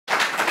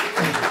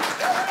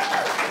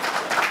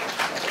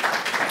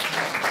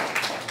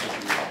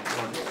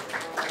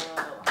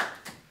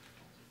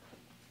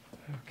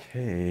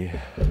Okay.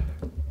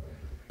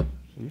 There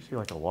used to be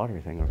like a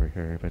water thing over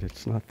here, but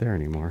it's not there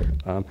anymore.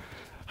 Hi,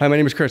 my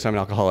name is Chris. I'm an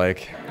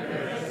alcoholic.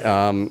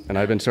 And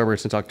I've been sober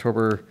since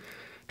October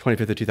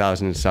 25th of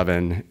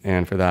 2007.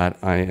 And for that,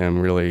 I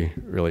am really,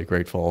 really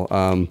grateful.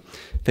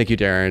 Thank you,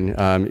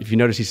 Darren. If you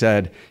notice, he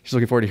said he's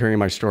looking forward to hearing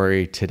my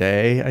story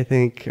today, I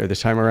think, or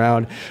this time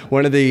around.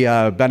 One of the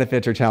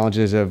benefits or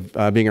challenges of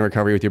being in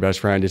recovery with your best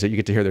friend is that you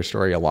get to hear their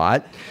story a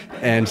lot.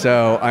 And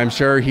so I'm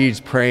sure he's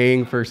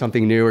praying for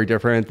something new or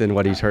different than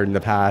what he's heard in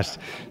the past.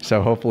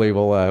 So hopefully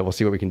we'll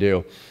see what we can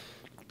do.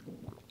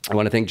 I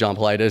want to thank John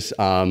Politis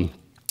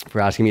for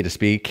asking me to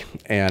speak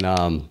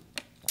and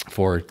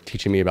for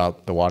teaching me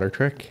about the water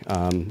trick.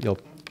 You'll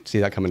see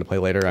that come into play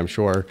later, I'm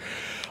sure.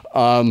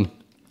 I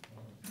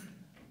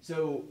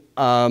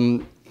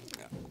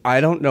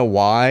don't know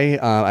why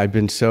I've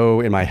been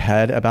so in my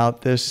head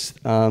about this,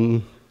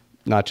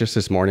 not just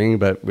this morning,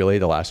 but really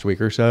the last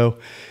week or so.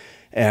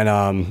 And,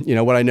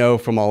 what I know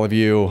from all of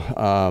you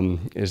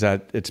is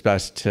that it's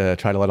best to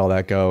try to let all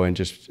that go and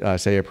just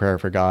say a prayer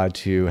for God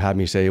to have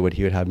me say what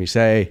he would have me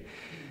say,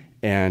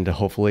 and to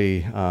hopefully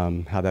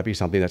have that be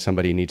something that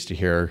somebody needs to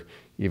hear,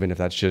 even if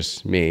that's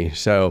just me.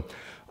 So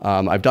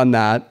I've done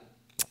that.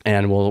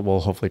 And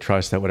we'll hopefully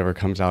trust that whatever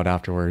comes out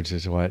afterwards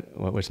is what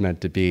was meant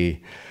to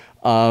be.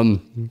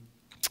 I'm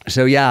an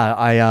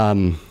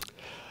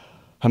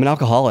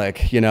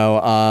alcoholic.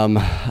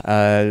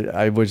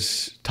 I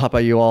was taught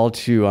by you all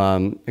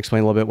to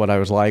explain a little bit what I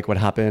was like, what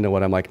happened, and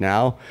what I'm like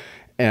now.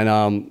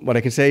 And what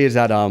I can say is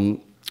that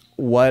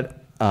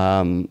what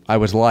I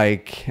was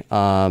like,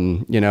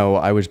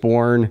 I was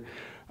born.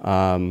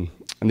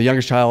 I'm the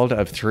youngest child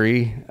of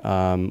three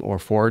or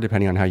four,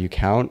 depending on how you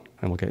count,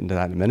 and we'll get into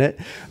that in a minute.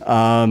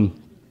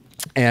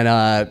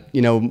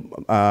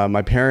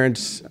 My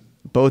parents,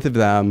 both of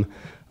them,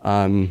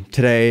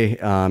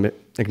 today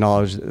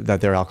acknowledge that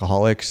they're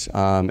alcoholics,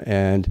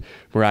 and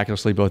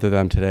miraculously, both of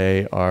them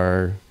today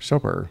are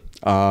sober.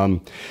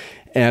 That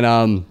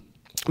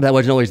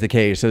wasn't always the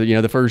case. So,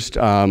 the first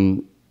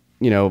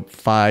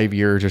 5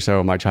 years or so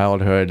of my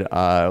childhood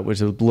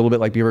was a little bit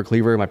like Beaver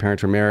Cleaver. My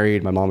parents were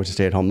married. My mom was a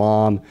stay-at-home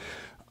mom.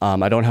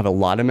 I don't have a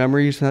lot of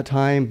memories from that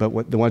time,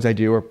 but the ones I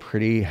do are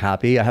pretty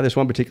happy. I have this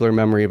one particular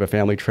memory of a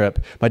family trip.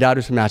 My dad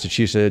was from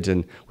Massachusetts,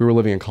 and we were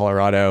living in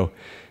Colorado.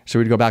 So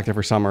we'd go back there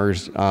for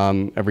summers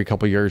every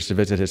couple of years to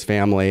visit his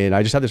family. And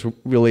I just have this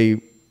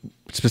really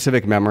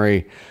specific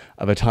memory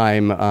of a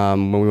time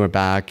when we went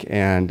back,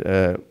 and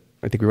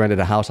I think we rented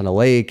a house on a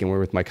lake, and we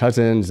were with my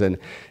cousins, and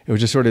it was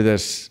just sort of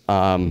this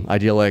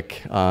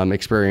idyllic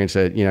experience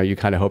that you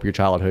kind of hope your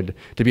childhood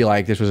to be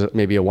like. This was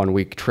maybe a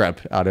 1-week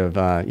trip out of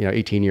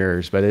 18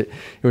 years, but it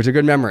was a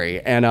good memory.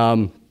 And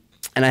I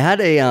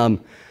had I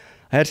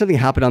had something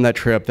happen on that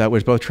trip that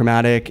was both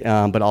traumatic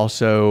but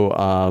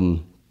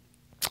also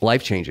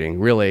life-changing,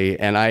 really.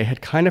 And I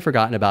had kind of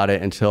forgotten about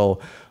it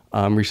until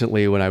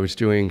recently when I was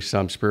doing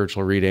some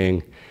spiritual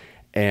reading,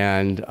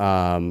 and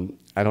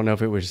I don't know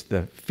if it was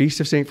the Feast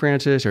of St.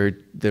 Francis or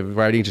the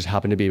writing just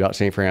happened to be about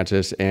St.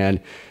 Francis and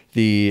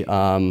the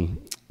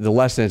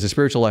lessons, the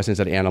spiritual lessons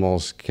that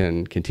animals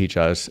can teach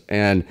us.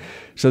 And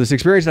so this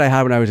experience that I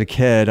had when I was a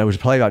kid, I was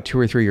probably about 2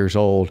 or 3 years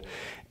old,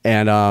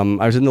 and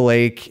I was in the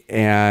lake,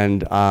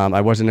 and I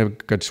wasn't a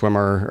good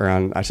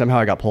swimmer, somehow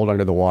I got pulled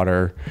under the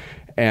water.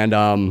 And,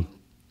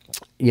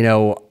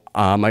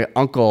 my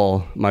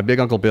uncle, my big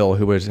uncle Bill,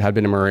 who had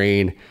been a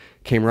Marine,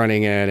 came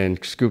running in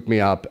and scooped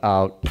me up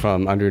out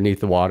from underneath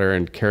the water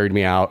and carried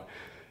me out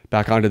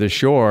back onto the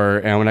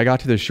shore. And when I got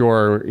to the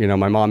shore,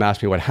 my mom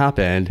asked me what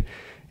happened,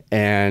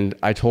 and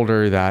I told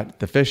her that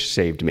the fish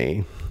saved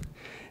me.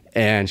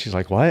 And she's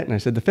like, what? And I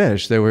said, the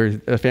fish. There were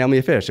a family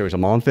of fish. There was a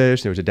mom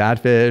fish, there was a dad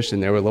fish,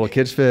 and there were little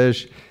kids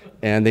fish,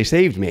 and they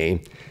saved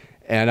me.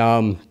 And,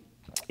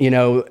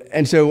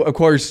 and so of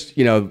course,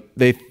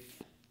 they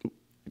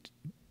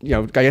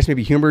I guess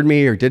maybe humored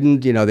me or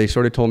didn't. They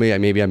sort of told me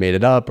maybe I made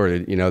it up, or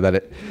that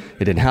it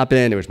didn't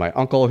happen. It was my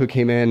uncle who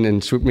came in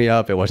and swooped me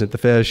up. It wasn't the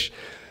fish.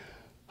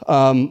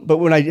 But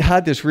when I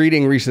had this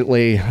reading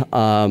recently,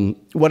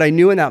 what I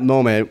knew in that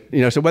moment,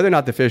 so whether or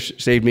not the fish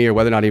saved me or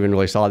whether or not I even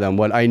really saw them,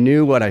 what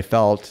I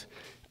felt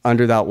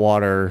under that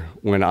water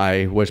when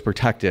I was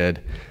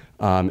protected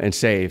and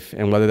safe,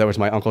 and whether that was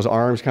my uncle's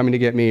arms coming to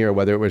get me or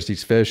whether it was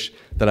these fish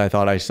that I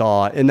thought I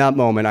saw, in that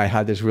moment I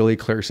had this really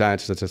clear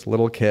sense that this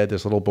little kid,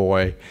 this little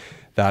boy,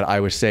 that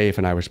I was safe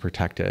and I was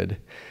protected.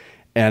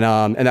 And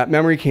that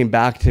memory came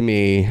back to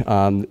me.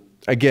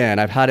 Again,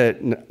 I've had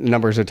it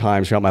numbers of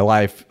times throughout my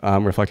life,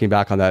 reflecting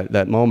back on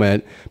that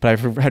moment, but I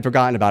had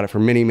forgotten about it for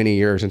many, many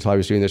years until I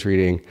was doing this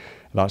reading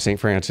about St.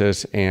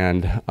 Francis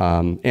and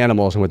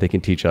animals and what they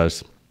can teach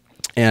us.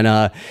 And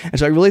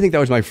so I really think that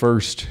was my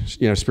first,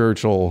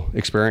 spiritual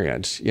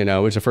experience. It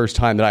was the first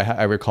time that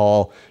I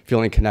recall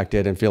feeling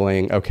connected and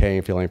feeling okay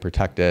and feeling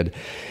protected.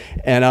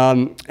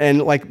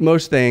 And like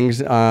most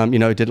things,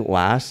 it didn't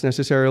last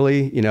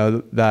necessarily.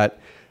 That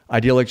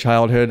idyllic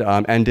childhood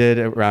ended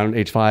around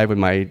age 5 when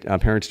my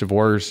parents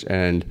divorced,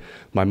 and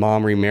my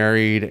mom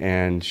remarried,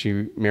 and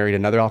she married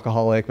another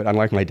alcoholic. But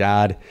unlike my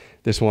dad,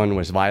 this one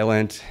was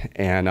violent,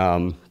 and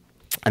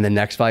And the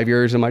next 5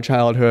 years of my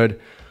childhood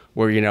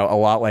were, a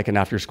lot like an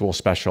after-school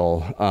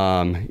special.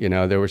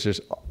 There was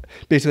just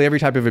basically every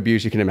type of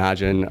abuse you can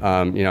imagine,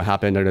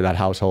 happened under that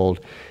household.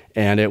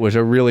 And it was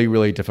a really,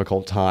 really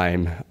difficult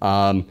time.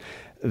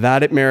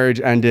 That marriage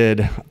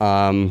ended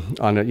on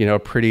a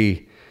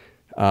pretty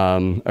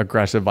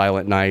aggressive,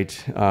 violent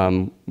night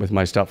with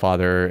my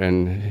stepfather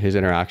and his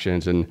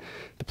interactions. And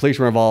the police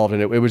were involved,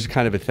 and it was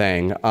kind of a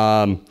thing.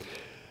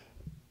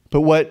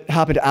 But what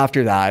happened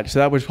after that, so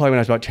that was probably when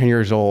I was about 10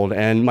 years old.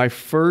 And my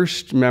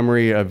first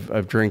memory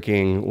of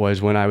drinking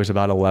was when I was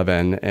about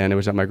 11. And it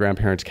was at my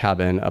grandparents'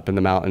 cabin up in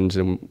the mountains.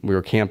 And we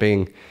were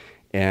camping.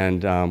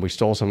 And we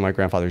stole some of my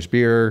grandfather's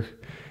beer.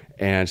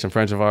 And some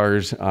friends of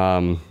ours,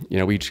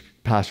 we each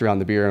passed around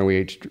the beer and we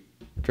each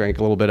drank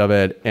a little bit of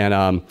it. And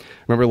I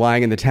remember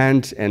lying in the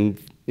tent and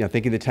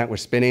thinking the tent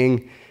was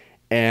spinning.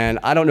 And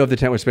I don't know if the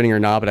tent was spinning or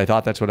not, but I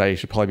thought that's what I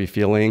should probably be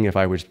feeling if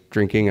I was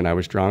drinking and I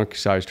was drunk.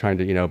 So I was trying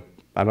to,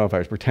 I don't know if I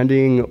was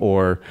pretending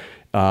or,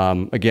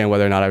 again,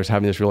 whether or not I was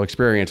having this real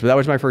experience. But that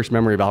was my first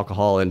memory of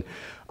alcohol. And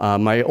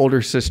my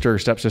older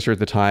stepsister at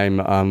the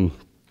time,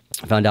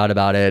 found out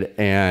about it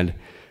and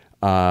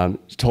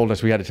told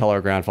us we had to tell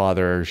our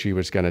grandfather. She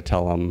was going to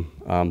tell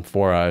him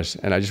for us.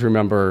 And I just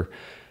remember,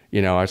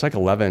 I was like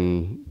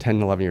 10,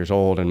 11 years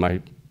old, and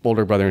my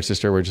older brother and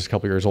sister were just a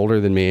couple years older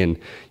than me, and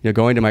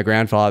going to my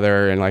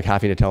grandfather and like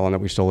having to tell him that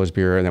we stole his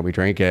beer and that we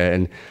drank it.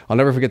 And I'll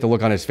never forget the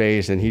look on his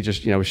face, and he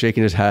just was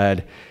shaking his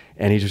head,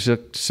 and he just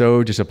looked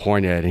so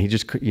disappointed, and he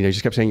just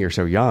just kept saying, "You're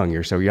so young,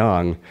 you're so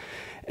young."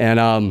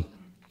 And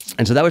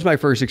so that was my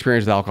first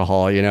experience with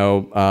alcohol,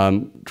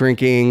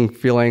 drinking,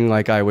 feeling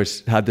like I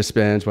had the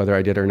spins, whether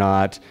I did or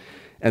not,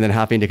 and then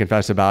having to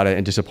confess about it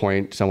and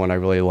disappoint someone I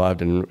really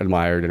loved and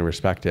admired and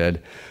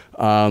respected.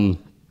 And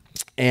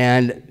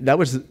that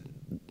was,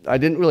 I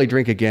didn't really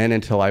drink again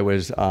until I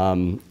was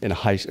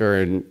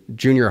in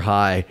junior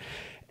high.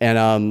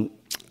 And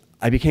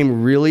I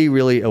became really,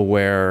 really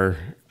aware,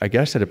 I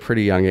guess at a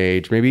pretty young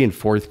age, maybe in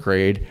fourth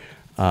grade.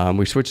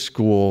 We switched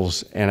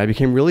schools, and I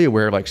became really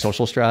aware of like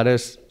social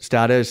status,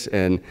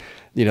 and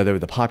there were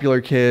the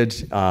popular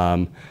kids.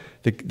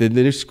 The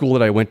new school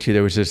that I went to,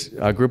 there was this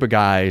group of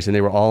guys, and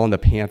they were all on the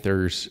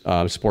Panthers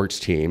sports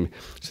team.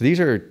 So these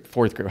are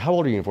fourth grade. How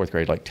old are you in fourth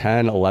grade? Like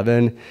 10,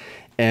 11?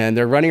 And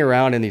they're running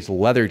around in these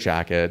leather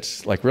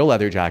jackets, like real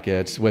leather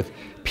jackets with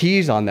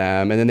P's on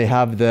them. And then they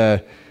have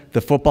the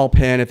football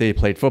pin if they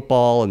played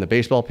football, and the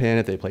baseball pin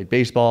if they played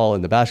baseball,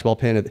 and the basketball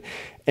pin.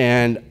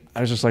 And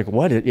I was just like,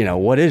 what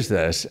is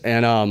this?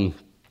 And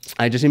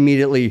I just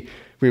immediately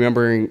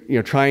remembering,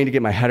 trying to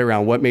get my head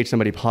around what made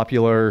somebody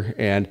popular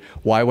and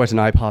why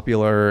wasn't I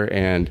popular,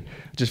 and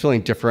just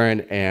feeling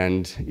different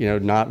and,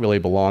 not really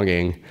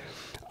belonging.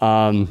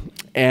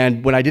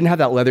 And when I didn't have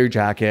that leather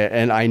jacket,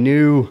 and I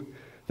knew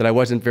that I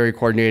wasn't very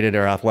coordinated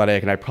or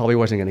athletic, and I probably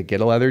wasn't going to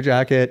get a leather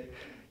jacket,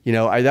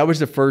 that was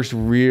the first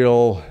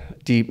real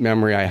deep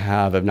memory I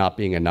have of not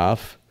being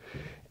enough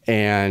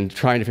and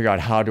trying to figure out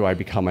how do I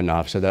become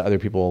enough so that other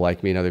people will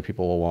like me and other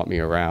people will want me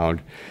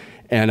around.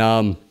 And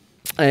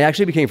I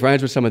actually became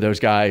friends with some of those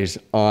guys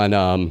on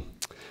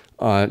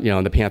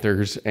the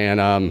Panthers. And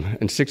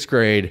in sixth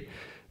grade,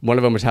 one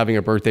of them was having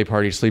a birthday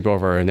party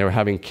sleepover, and they were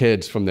having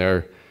kids from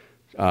their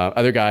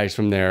other guys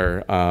from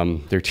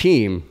their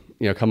team,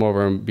 come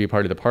over and be a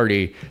part of the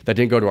party that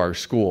didn't go to our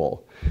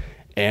school.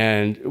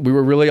 And we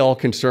were really all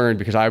concerned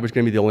because I was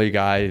going to be the only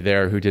guy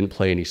there who didn't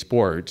play any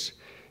sports.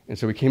 And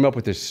so we came up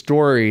with this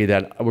story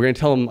that we're going to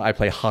tell them I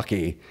play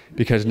hockey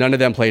because none of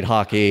them played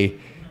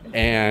hockey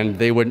and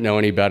they wouldn't know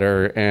any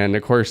better. And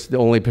of course, the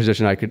only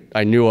position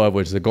I knew of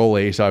was the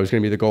goalie. So I was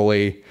going to be the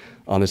goalie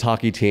on this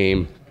hockey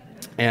team.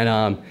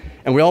 And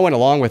we all went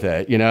along with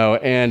it,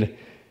 and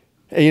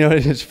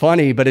it's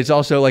funny, but it's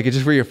also like, it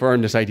just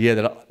reaffirmed this idea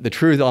that the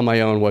truth on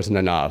my own wasn't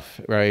enough,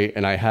 right?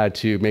 And I had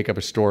to make up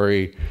a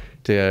story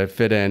to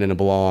fit in and to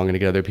belong and to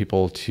get other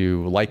people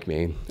to like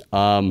me.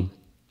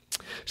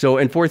 So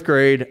in fourth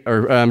grade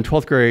or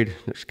 12th grade,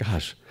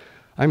 gosh,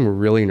 I'm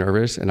really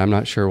nervous and I'm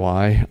not sure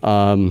why.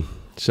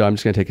 So I'm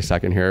just going to take a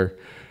second here.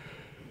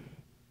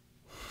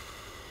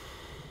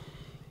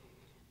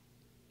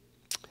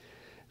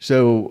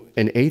 So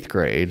in 8th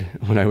grade,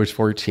 when I was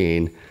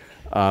 14,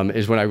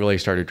 is when I really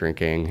started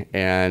drinking.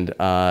 And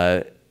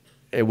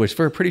it was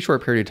for a pretty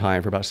short period of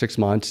time, for about 6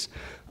 months.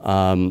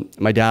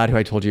 My dad, who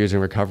I told you is in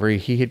recovery,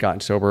 he had gotten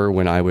sober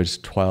when I was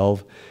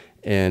 12.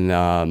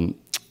 And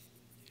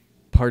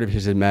part of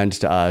his amends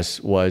to us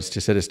was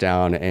to sit us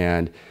down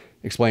and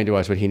explain to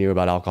us what he knew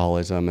about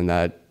alcoholism, and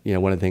that,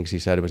 one of the things he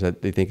said was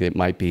that they think it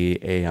might be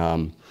a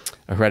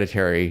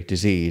hereditary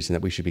disease and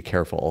that we should be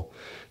careful.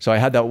 So I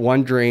had that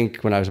one drink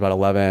when I was about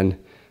 11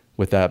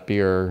 with that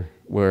beer,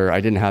 where I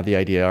didn't have the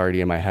idea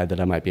already in my head that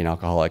I might be an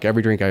alcoholic.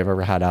 Every drink I've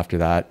ever had after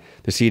that,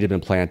 the seed had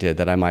been planted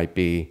that I might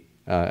be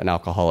an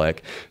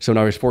alcoholic. So when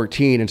I was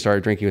 14 and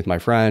started drinking with my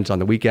friends on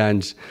the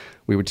weekends,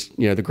 we would,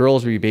 the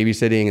girls would be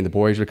babysitting and the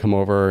boys would come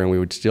over, and we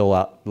would steal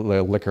the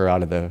liquor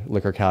out of the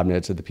liquor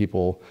cabinets of the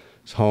people's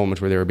homes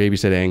where they were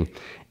babysitting.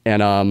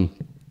 And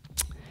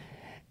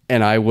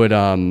I would,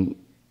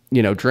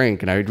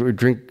 drink, and I would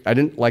drink. I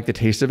didn't like the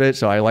taste of it,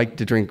 so I liked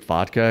to drink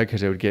vodka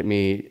because it would get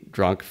me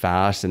drunk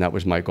fast, and that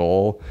was my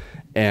goal.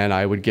 And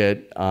I would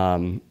get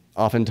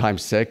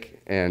oftentimes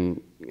sick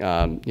and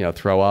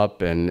throw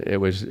up, and it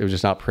was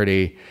just not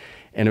pretty.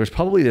 And it was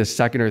probably the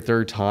second or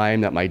third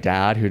time that my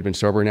dad, who had been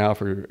sober now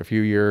for a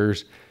few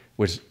years,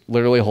 was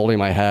literally holding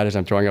my head as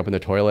I'm throwing up in the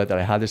toilet, that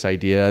I had this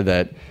idea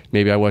that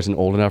maybe I wasn't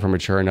old enough or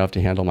mature enough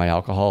to handle my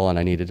alcohol and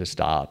I needed to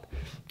stop.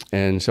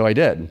 And so I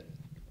did.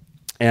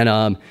 And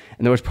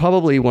that was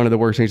probably one of the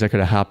worst things that could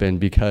have happened,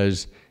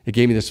 because it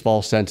gave me this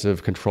false sense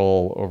of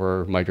control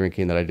over my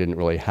drinking that I didn't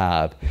really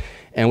have.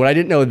 And what I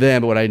didn't know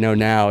then, but what I know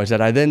now, is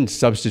that I then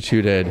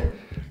substituted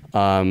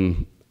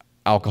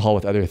alcohol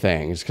with other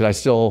things, because I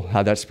still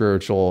had that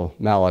spiritual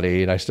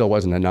malady and I still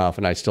wasn't enough,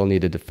 and I still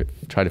needed to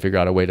try to figure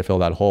out a way to fill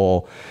that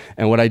hole.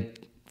 And what I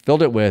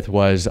filled it with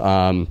was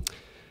trying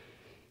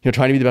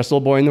to be the best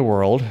little boy in the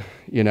world,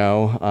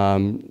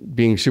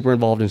 being super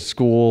involved in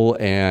school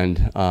and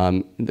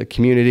the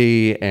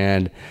community,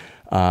 and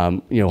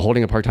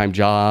holding a part-time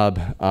job,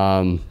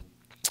 and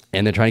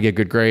then trying to get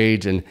good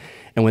grades. And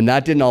when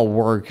that didn't all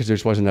work because there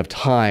just wasn't enough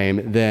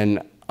time,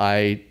 then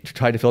I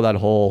tried to fill that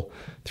hole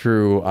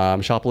through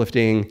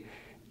shoplifting,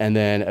 and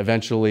then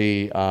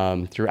eventually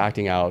through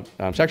acting out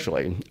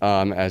sexually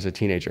as a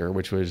teenager,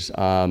 which was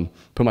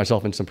put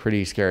myself in some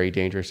pretty scary,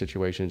 dangerous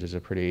situations as a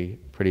pretty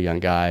young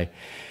guy.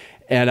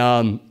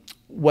 And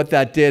what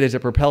that did is it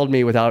propelled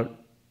me to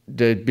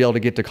be able to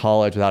get to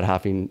college without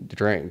having to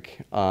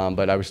drink.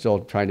 But I was still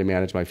trying to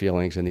manage my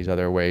feelings in these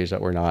other ways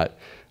that were not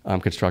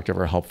constructive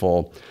or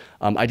helpful.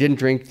 I didn't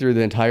drink through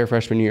the entire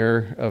freshman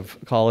year of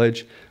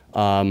college.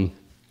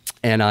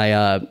 And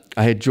I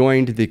had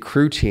joined the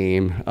crew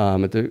team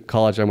at the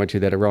college I went to,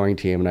 that a rowing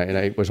team, and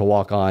I was a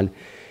walk-on,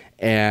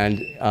 and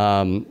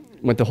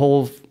went the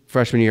whole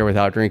freshman year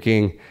without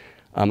drinking.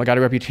 I got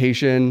a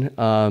reputation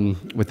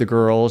with the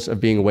girls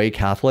of being way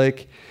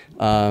Catholic,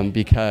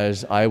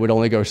 because I would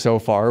only go so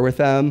far with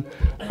them.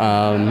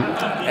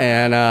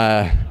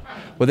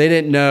 What they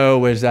didn't know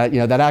was that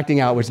that acting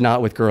out was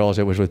not with girls,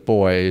 it was with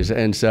boys.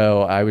 And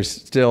so I was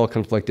still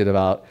conflicted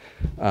about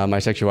my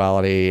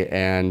sexuality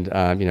and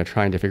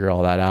trying to figure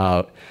all that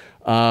out.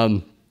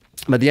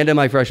 But at the end of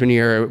my freshman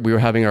year, we were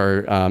having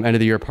our end of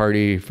the year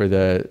party for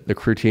the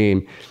crew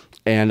team,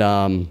 and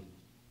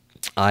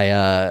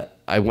I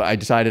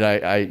decided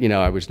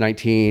I was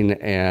 19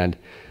 and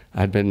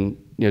I'd been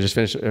just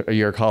finished a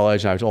year of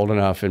college, and I was old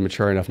enough and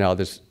mature enough now at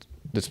this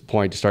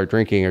point to start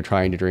drinking or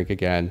trying to drink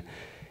again.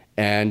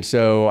 And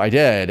so I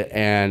did,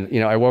 and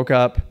I woke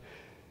up.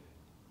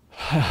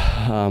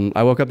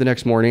 I woke up the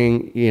next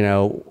morning,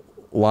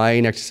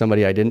 lying next to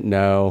somebody I didn't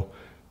know,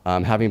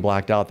 having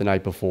blacked out the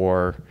night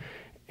before,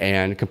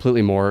 and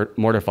completely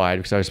mortified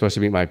because I was supposed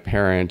to meet my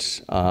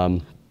parents,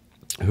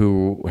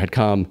 who had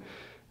come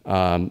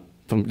had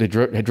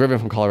driven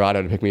from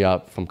Colorado to pick me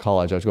up from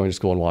college. I was going to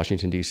school in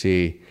Washington,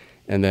 D.C.,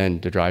 and then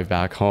to drive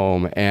back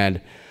home.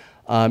 And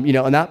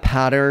and that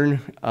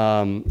pattern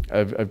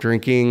of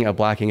drinking, of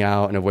blacking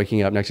out, and of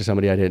waking up next to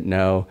somebody I didn't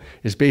know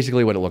is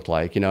basically what it looked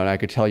like. And I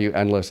could tell you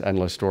endless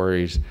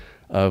stories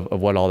of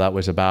what all that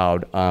was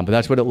about. But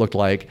that's what it looked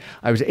like.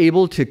 I was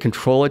able to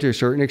control it to a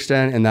certain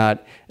extent, and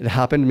that it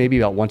happened maybe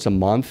about once a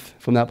month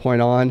from that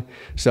point on.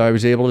 So I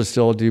was able to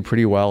still do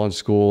pretty well in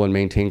school and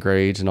maintain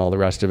grades and all the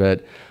rest of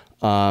it.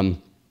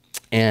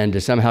 And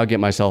to somehow get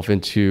myself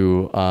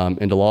into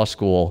law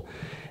school.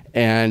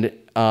 And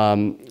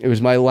it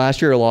was my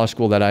last year of law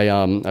school that I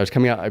was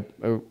coming out,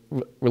 a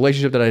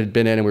relationship that I had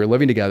been in and we were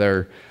living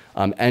together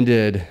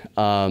ended,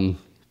 and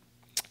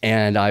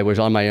I was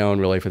on my own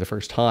really for the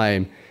first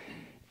time.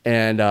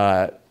 And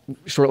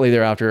shortly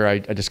thereafter, I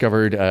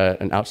discovered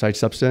an outside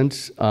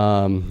substance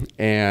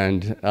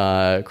and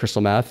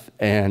crystal meth.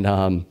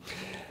 And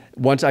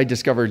once I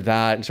discovered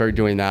that and started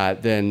doing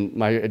that, then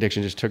my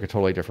addiction just took a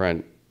totally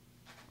different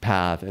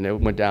path, and it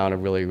went down a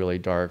really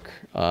dark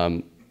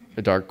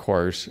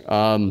course.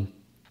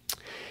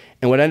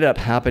 And what ended up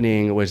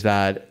happening was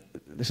that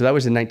was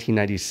in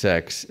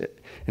 1996.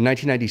 In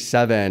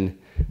 1997,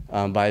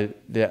 by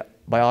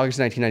August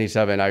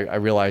 1997, I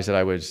realized that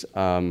I was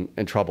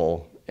in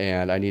trouble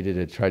and I needed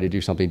to try to do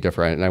something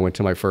different. And I went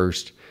to my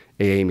first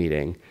AA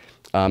meeting.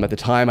 At the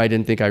time, I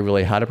didn't think I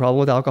really had a problem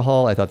with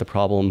alcohol. I thought the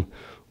problem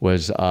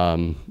was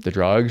the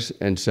drugs.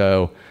 And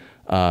so,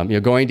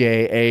 going to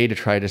AA to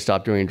try to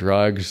stop doing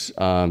drugs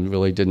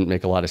really didn't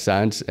make a lot of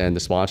sense. And the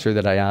sponsor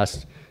that I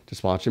asked to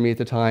sponsor me at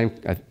the time,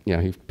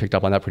 he picked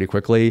up on that pretty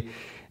quickly.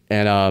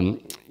 And,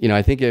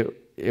 I think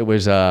it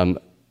was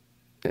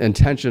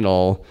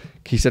intentional.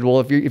 He said, well,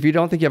 if you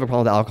don't think you have a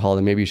problem with alcohol,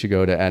 then maybe you should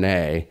go to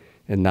NA.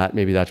 And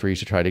maybe that's where you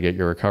should try to get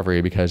your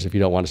recovery, because if you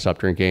don't want to stop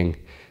drinking,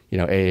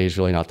 AA is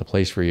really not the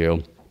place for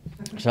you.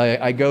 So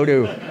I go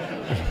to,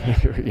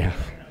 yeah.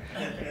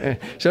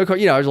 So, I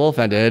was a little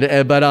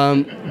offended,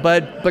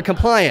 but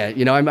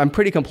compliant. I'm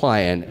pretty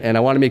compliant, and I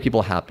want to make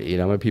people happy.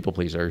 I'm a people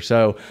pleaser.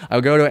 So I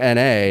would go to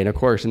NA, and of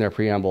course, in their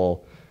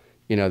preamble,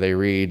 they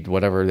read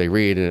whatever they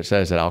read and it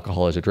says that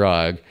alcohol is a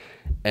drug.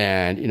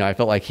 And, I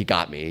felt like he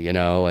got me,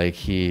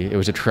 like it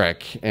was a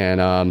trick.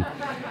 And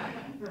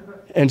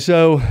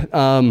so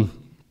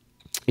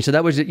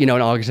that was, in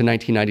August of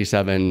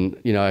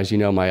 1997, as you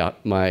know,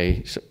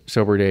 my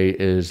sober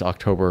date is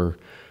October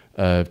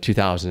of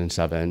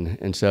 2007.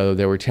 And so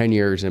there were 10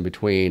 years in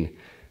between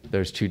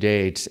those two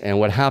dates. And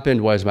what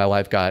happened was my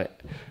life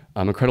got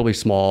incredibly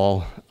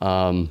small.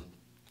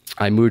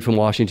 I moved from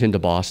Washington to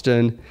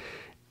Boston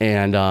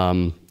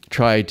and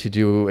tried to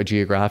do a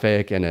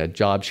geographic and a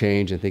job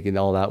change and thinking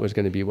all that was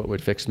going to be what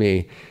would fix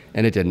me.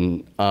 And it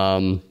didn't.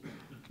 And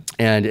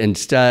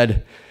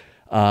instead,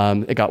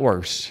 it got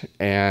worse.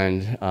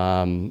 And,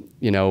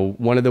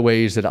 one of the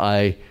ways that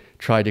I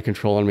tried to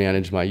control and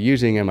manage my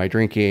using and my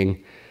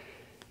drinking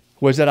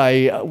was that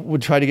I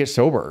would try to get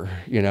sober.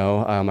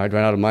 I'd run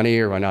out of money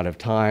or run out of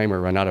time or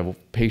run out of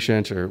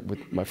patience or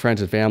with my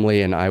friends and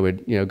family, and I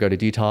would, go to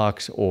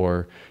detox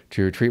or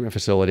to a treatment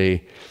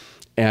facility.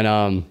 And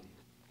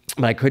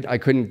I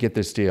couldn't get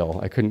this deal.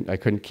 I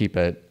couldn't keep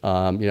it.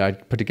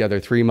 I'd put together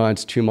 3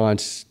 months, 2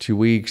 months, 2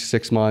 weeks,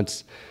 6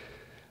 months.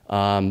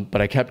 But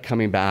I kept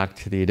coming back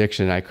to the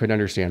addiction. I couldn't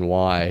understand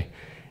why.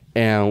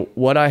 And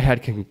what I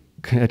had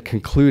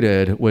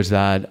concluded was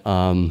that,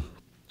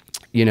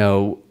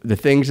 the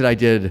things that I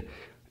did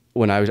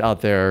when I was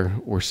out there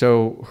were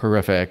so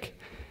horrific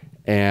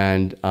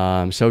and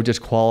so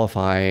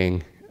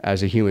disqualifying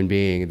as a human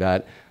being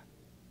that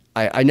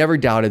I never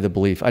doubted the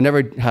belief. I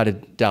never had a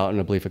doubt in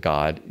the belief of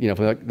God.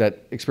 From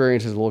that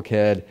experience as a little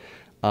kid,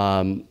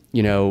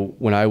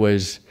 when I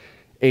was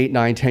 8,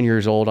 9, 10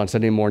 years old on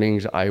Sunday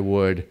mornings, I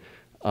would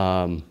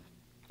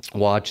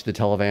watch the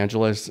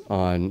televangelists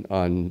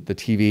on the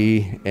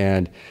TV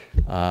and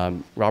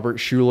Robert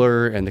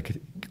Schuller and the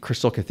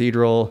Crystal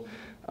Cathedral,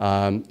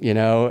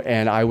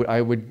 and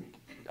I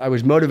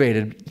was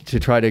motivated to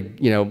try to,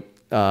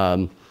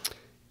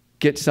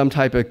 get some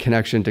type of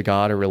connection to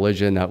God or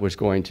religion that was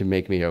going to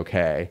make me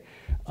okay.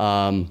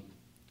 And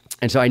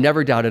so I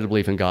never doubted a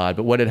belief in God,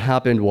 but what had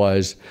happened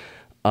was,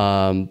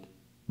 as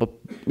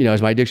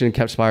my addiction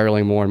kept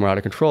spiraling more and more out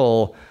of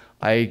control,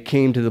 I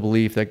came to the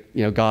belief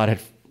that, God had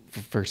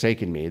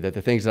forsaken me, that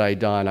the things that I had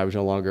done, I was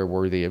no longer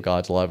worthy of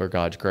God's love or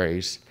God's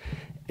grace.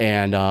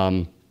 And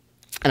I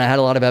had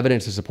a lot of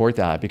evidence to support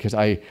that because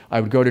I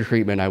would go to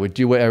treatment, I would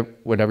do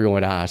what everyone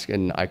would ask,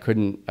 and I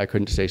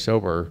couldn't stay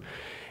sober.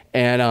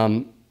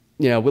 And,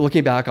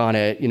 looking back on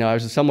it, I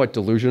was somewhat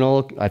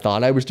delusional. I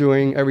thought I was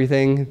doing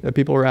everything that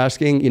people were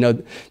asking.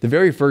 The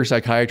very first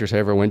psychiatrist I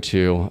ever went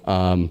to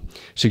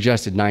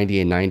suggested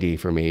 90 and 90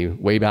 for me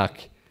way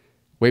back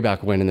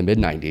when in the mid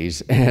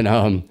 90s. And,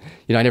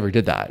 I never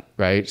did that,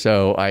 right?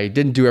 So I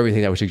didn't do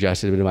everything that was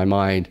suggested, but in my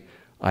mind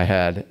I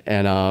had,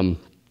 and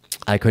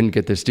I couldn't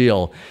get this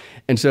deal.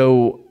 And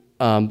so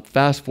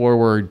fast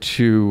forward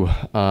to,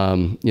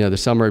 the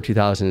summer of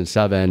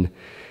 2007,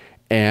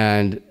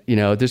 and,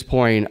 at this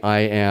point I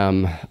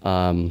am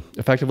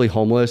effectively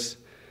homeless.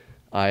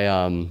 I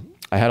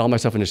had all my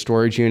stuff in a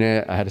storage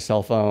unit. I had a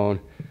cell phone,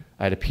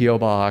 I had a P.O.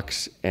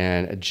 box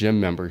and a gym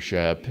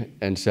membership.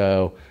 And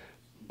so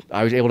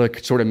I was able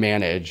to sort of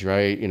manage,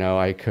 right?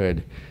 I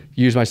could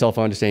use my cell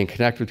phone to stay and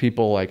connect with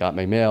people. I got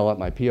my mail at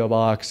my P.O.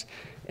 box.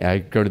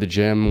 I'd go to the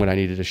gym when I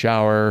needed a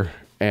shower.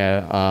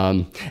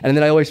 And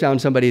then I always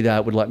found somebody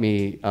that would let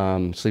me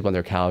sleep on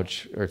their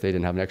couch or if they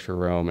didn't have an extra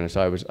room. And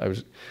so I was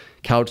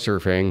couch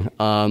surfing.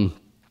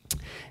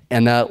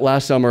 And that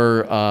last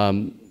summer,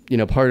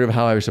 part of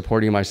how I was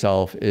supporting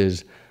myself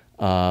is,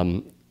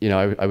 I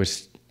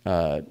was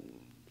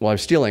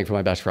stealing from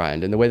my best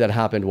friend. And the way that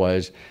happened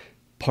was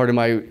part of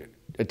my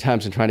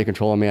attempts in trying to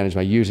control and manage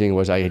my using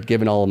was I had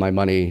given all of my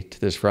money to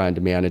this friend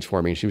to manage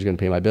for me. She was going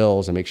to pay my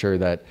bills and make sure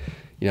that,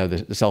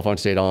 the cell phone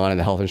stayed on and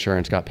the health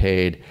insurance got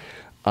paid.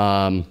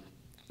 And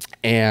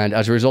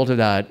as a result of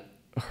that,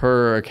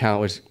 her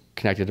account was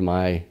connected to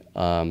my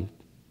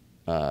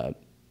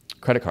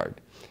credit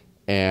card.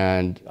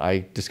 And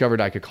I discovered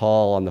I could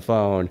call on the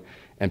phone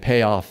and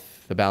pay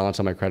off the balance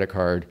on my credit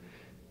card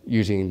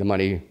using the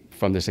money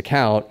from this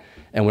account.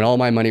 And when all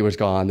my money was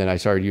gone, then I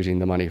started using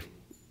the money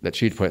that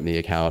she'd put in the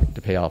account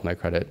to pay off my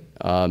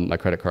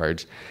credit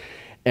cards.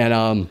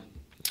 And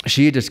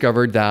she had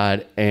discovered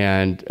that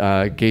and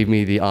gave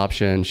me the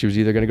option. She was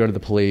either going to go to the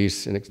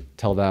police and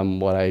tell them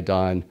what I had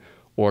done,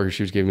 or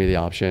she was giving me the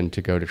option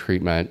to go to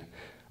treatment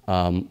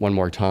one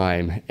more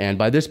time. And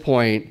by this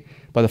point,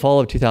 by the fall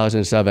of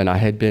 2007, I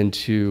had been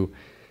to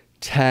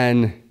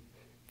 10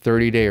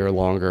 30-day or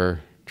longer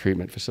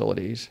treatment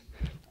facilities.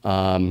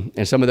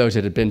 And some of those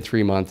had been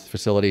 3-month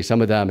facilities.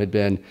 Some of them had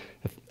been,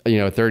 a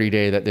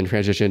 30-day that then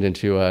transitioned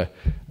into a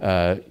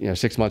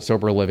 6-month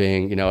sober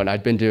living, and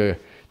I'd been to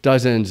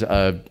dozens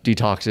of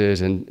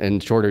detoxes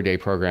and shorter day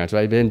programs. So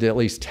I'd been to at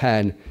least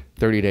 10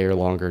 30-day or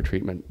longer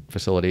treatment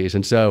facilities.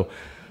 And so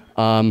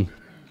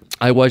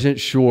I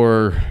wasn't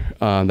sure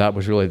that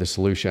was really the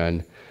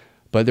solution,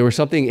 but there was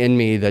something in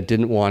me that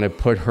didn't want to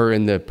put her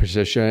in the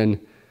position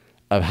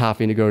of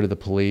having to go to the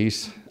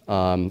police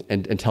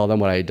and tell them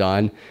what I had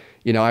done.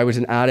 I was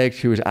an addict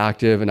who was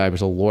active and I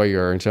was a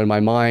lawyer. And so in my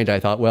mind, I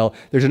thought, well,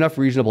 there's enough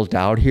reasonable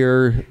doubt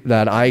here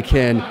that I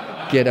can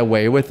get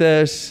away with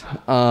this.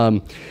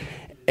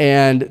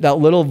 And that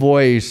little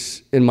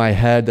voice in my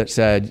head that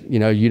said,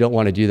 you don't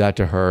want to do that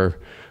to her,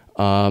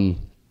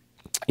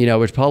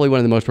 was probably one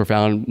of the most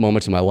profound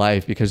moments in my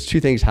life, because two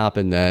things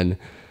happened then.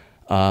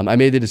 I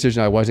made the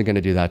decision I wasn't going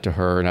to do that to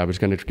her, and I was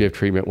going to give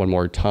treatment one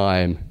more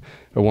time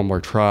or one more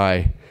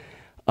try.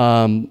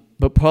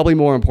 But probably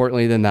more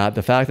importantly than that,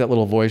 the fact that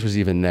little voice was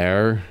even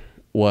there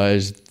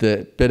was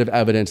the bit of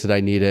evidence that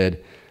I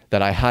needed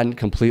that I hadn't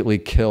completely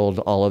killed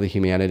all of the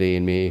humanity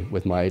in me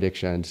with my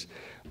addictions,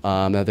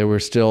 that there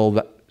was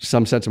still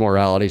some sense of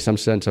morality, some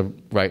sense of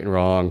right and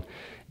wrong,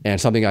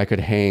 and something I could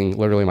hang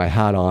literally my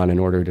hat on in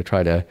order to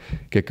try to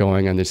get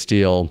going on this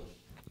deal.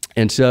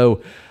 And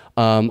so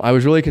I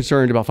was really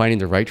concerned about finding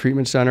the right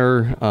treatment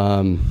center,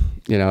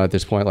 at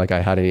this point, like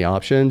I had any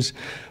options.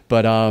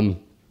 But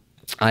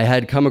I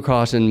had come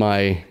across in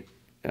my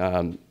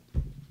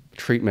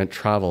treatment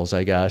travels,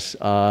 I guess,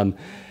 I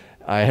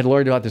had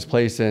learned about this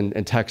place in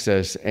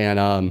Texas,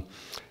 and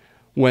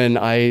when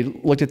I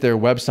looked at their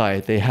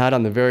website, they had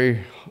on the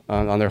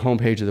on their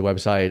homepage of the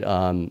website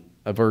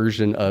a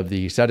version of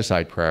the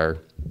set-aside prayer,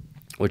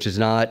 which is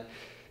not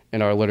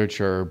in our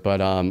literature, but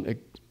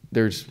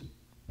there's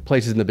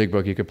places in the big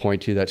book you could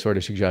point to that sort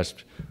of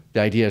suggest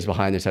the ideas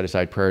behind the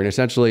set-aside prayer. And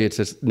essentially, it's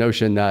this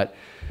notion that,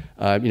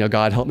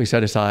 God, help me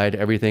set aside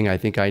everything I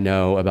think I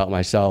know about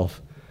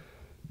myself,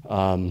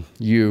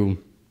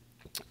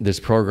 this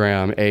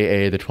program,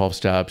 AA, the 12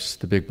 steps,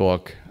 the big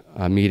book,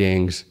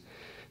 meetings,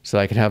 so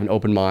that I can have an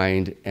open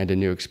mind and a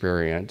new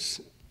experience.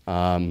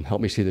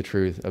 Help me see the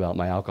truth about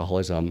my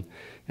alcoholism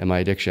and my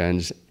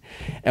addictions.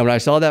 And when I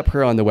saw that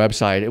prayer on the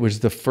website, it was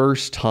the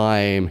first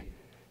time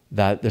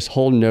that this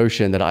whole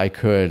notion that I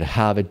could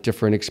have a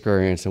different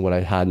experience than what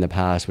I'd had in the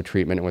past with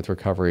treatment and with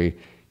recovery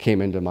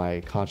came into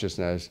my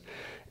consciousness.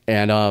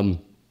 And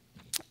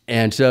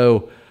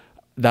so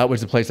that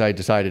was the place I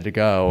decided to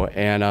go.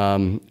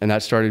 And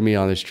that started me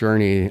on this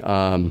journey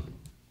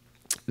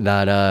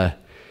that,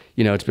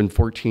 it's been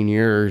 14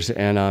 years,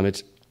 and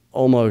it's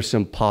almost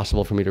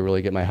impossible for me to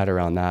really get my head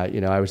around that.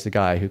 I was the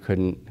guy who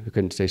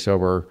couldn't stay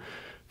sober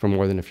for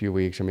more than a few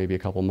weeks or maybe a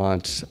couple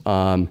months.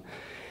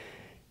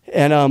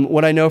 And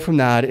what I know from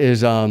that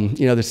is,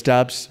 the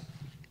steps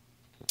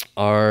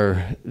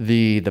are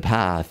the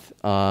path.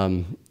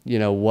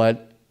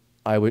 What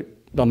I would,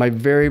 on my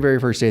very, very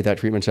first day at that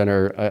treatment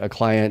center, a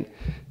client,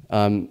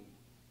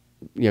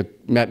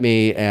 met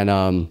me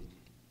and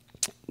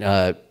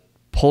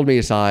pulled me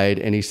aside,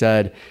 and he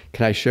said,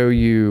 "Can I show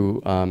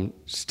you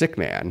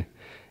Stickman?"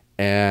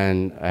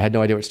 And I had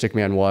no idea what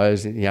Stickman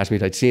was. And he asked me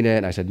if I'd seen it,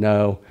 and I said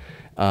no.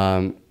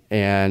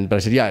 But I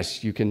said,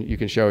 yes, you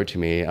can show it to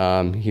me.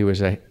 He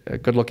was a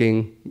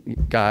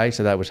good-looking guy,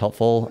 so that was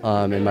helpful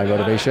in my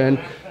motivation.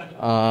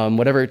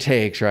 Whatever it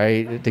takes,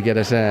 right, to get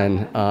us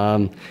in.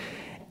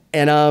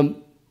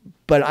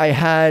 But I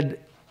had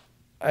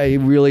a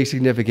really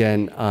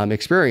significant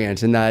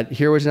experience in that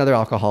here was another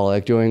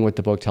alcoholic doing what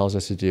the book tells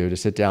us to do, to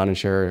sit down and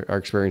share our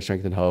experience,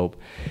 strength, and hope.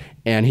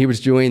 And he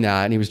was doing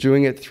that, and he was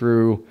doing it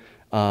through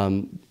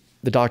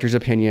the doctor's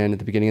opinion at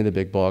the beginning of the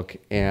big book,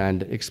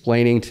 and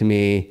explaining to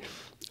me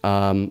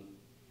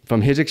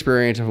from his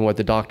experience and from what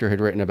the doctor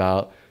had written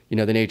about,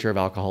 the nature of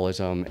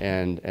alcoholism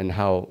and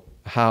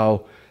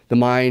how the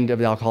mind of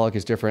the alcoholic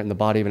is different and the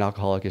body of an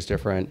alcoholic is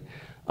different.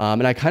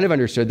 And I kind of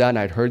understood that, and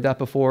I'd heard that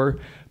before,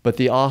 but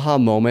the aha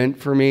moment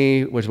for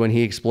me was when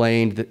he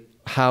explained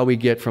how we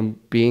get from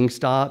being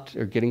stopped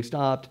or getting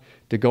stopped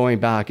to going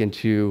back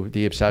into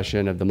the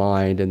obsession of the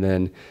mind, and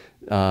then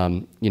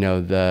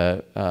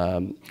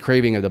the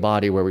craving of the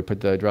body, where we put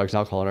the drugs and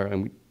alcohol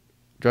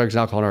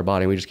in our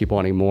body, and we just keep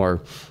wanting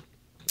more.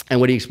 And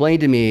what he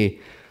explained to me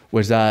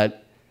was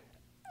that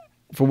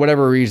for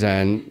whatever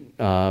reason,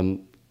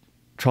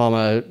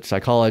 trauma,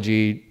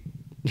 psychology,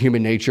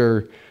 human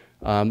nature,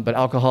 but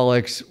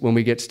alcoholics, when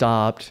we get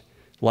stopped,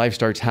 life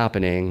starts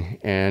happening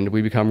and we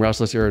become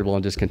restless, irritable,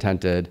 and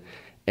discontented.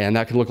 And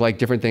that can look like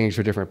different things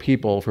for different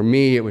people. For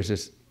me, it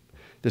was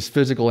this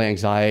physical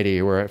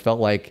anxiety where it felt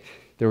like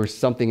there was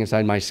something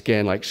inside my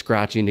skin, like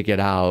scratching to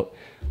get out,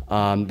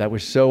 that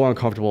was so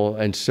uncomfortable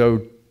and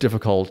so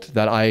difficult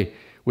that I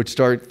would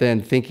start then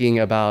thinking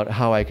about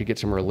how I could get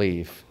some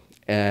relief.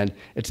 And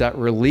it's that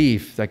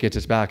relief that gets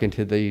us back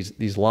into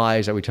these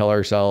lies that we tell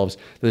ourselves.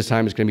 This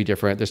time it's going to be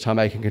different. This time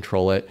I can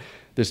control it.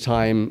 This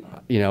time,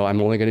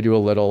 I'm only going to do a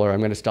little, or I'm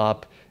going to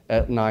stop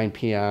at 9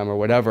 p.m. or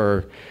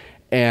whatever.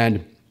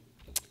 And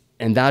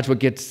that's what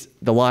gets,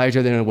 the lies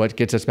are then what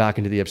gets us back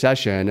into the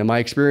obsession. And my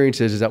experience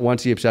is that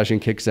once the obsession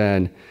kicks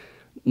in,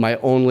 my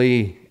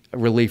only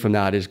relief from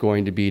that is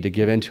going to be to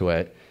give into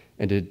it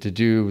and to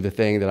do the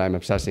thing that I'm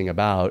obsessing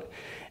about.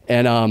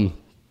 And,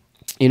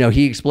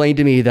 he explained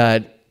to me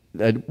that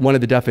one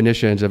of the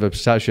definitions of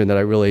obsession that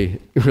I really,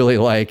 really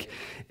like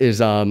is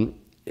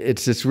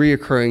it's this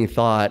reoccurring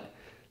thought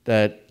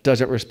that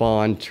doesn't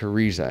respond to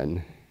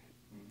reason.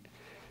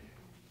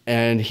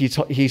 And he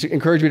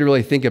encouraged me to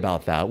really think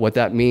about that. What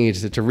that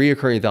means, it's a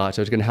reoccurring thought.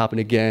 So it's going to happen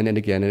again and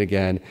again and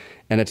again,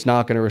 and it's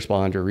not going to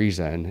respond to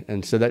reason.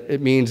 And so that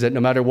it means that no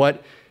matter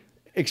what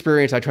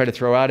experience I try to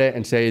throw at it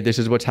and say, this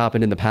is what's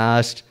happened in the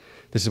past,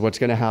 this is what's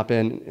going to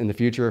happen in the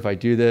future if I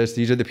do this,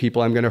 these are the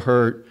people I'm going to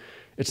hurt,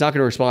 it's not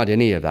going to respond to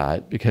any of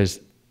that, because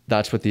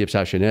that's what the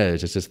obsession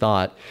is. It's this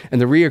thought. And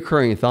the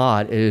reoccurring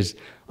thought is,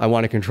 I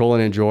want to control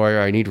and enjoy, or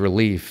I need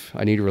relief.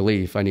 I need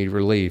relief. I need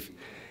relief.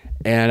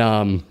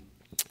 And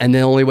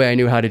the only way I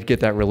knew how to get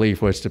that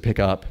relief was to pick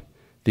up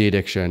the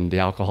addiction, the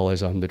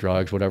alcoholism, the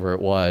drugs, whatever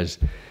it was.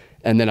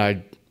 And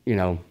then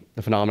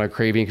the phenomenon of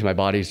craving, because my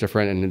body's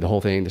different, and the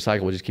whole thing, the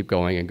cycle would just keep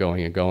going and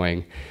going and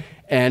going.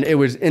 And it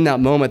was in that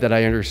moment that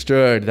I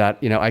understood that,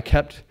 I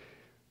kept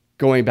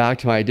going back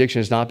to my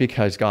addictions, not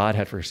because God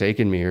had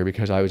forsaken me or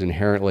because I was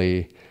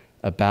inherently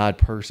a bad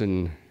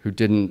person who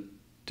didn't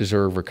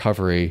deserve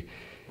recovery.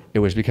 It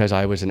was because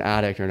I was an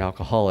addict or an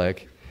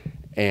alcoholic,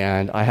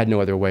 and I had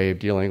no other way of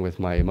dealing with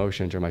my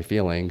emotions or my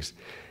feelings.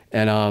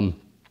 And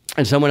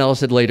someone else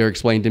had later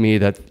explained to me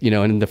that,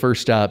 in the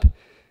first step,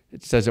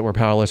 it says that we're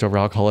powerless over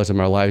alcoholism,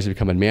 our lives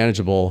become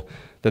unmanageable,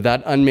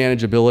 that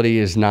unmanageability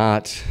is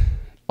not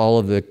all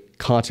of the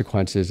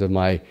consequences of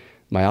my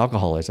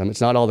alcoholism. It's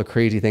not all the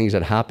crazy things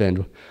that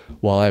happened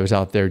while I was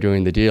out there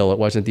doing the deal. It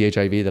wasn't the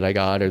HIV that I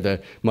got, or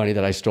the money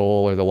that I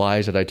stole, or the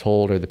lies that I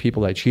told, or the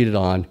people that I cheated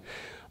on.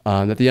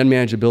 That the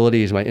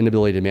unmanageability is my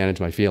inability to manage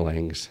my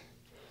feelings.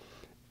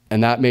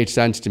 And that made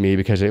sense to me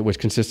because it was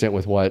consistent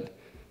with what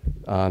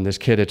this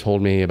kid had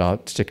told me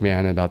about Stickman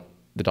and about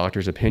the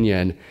doctor's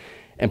opinion.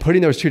 And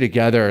putting those two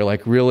together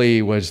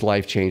really was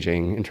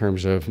life-changing in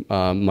terms of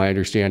my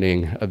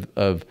understanding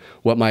of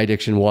what my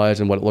addiction was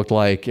and what it looked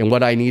like and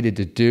what I needed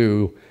to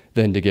do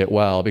then to get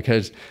well.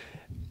 Because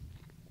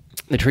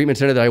the treatment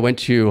center that I went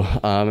to,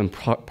 and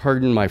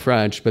pardon my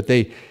French, but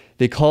they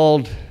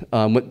called,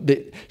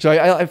 so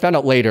I found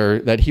out later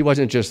that he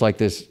wasn't just like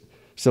this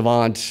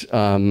savant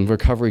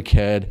recovery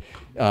kid,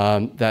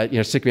 that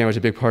Stickman was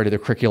a big part of the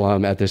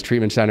curriculum at this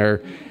treatment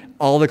center.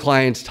 All the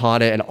clients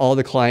taught it, and all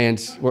the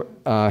clients were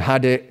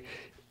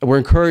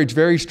encouraged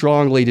very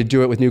strongly to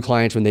do it with new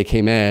clients when they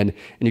came in. And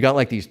you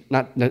got these,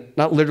 not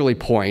literally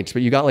points,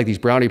 but you got these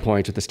brownie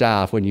points with the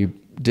staff when you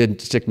did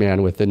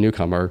Stickman with the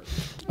newcomer.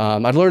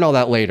 I'd learned all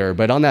that later,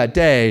 but on that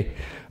day,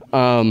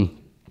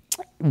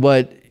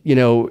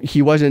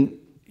 he wasn't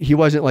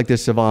like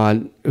this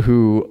savant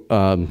who,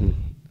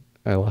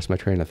 I lost my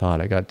train of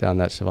thought. I got down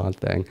that savant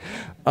thing.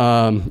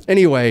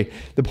 Anyway,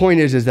 the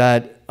point is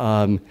that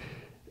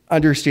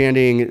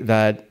understanding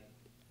that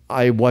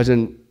I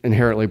wasn't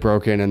inherently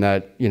broken, and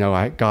that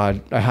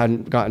I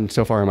hadn't gotten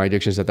so far in my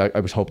addictions that I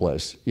was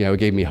hopeless. It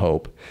gave me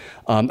hope.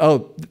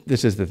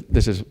 This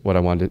is what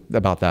I wanted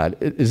about that.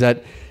 Is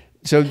that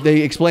so?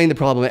 They explain the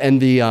problem, and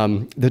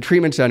the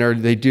treatment center,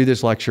 they do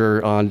this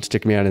lecture on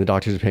Stickman and the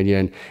doctor's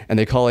opinion, and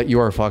they call it "You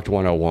Are Fucked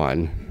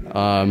 101."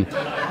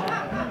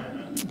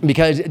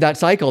 Because that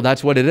cycle,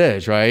 that's what it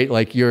is, right?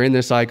 You're in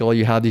this cycle,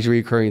 you have these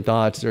recurring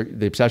thoughts, or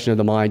the obsession of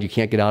the mind, you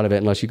can't get out of it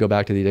unless you go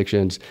back to the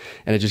addictions,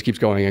 and it just keeps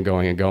going and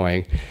going and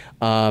going.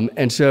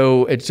 And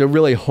so it's a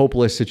really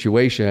hopeless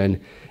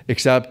situation,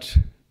 except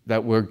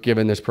that we're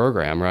given this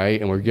program, right?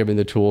 And we're given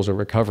the tools of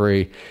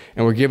recovery,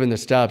 and we're given the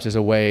steps as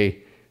a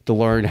way to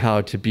learn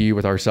how to be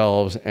with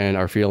ourselves and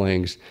our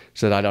feelings,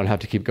 so that I don't have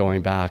to keep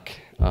going back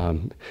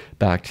to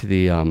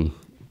the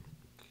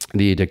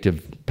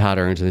addictive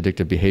patterns and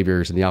addictive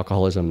behaviors and the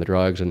alcoholism, the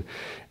drugs, and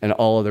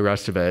all of the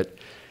rest of it.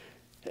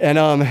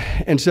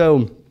 And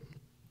so,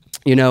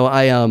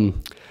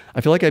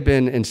 I feel like I've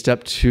been in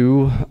step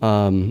 2.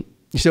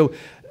 So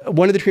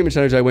one of the treatment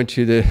centers I went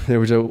to, there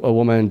was a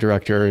woman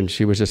director, and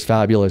she was this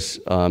fabulous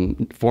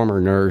former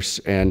nurse,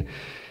 and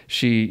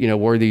she,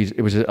 wore these.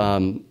 It was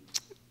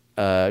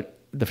the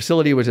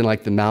facility was in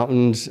the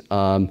mountains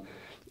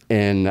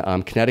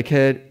in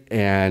Connecticut,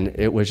 and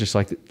it was just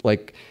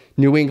like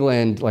New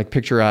England,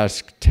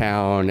 picturesque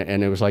town,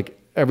 and it was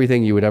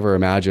everything you would ever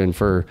imagine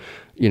for,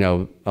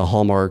 a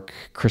Hallmark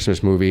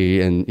Christmas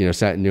movie, and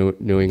set in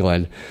New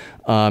England.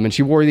 And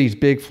she wore these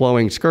big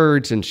flowing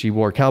skirts, and she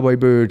wore cowboy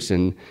boots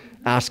and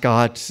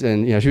ascots,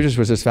 and she just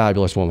was this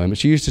fabulous woman. But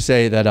she used to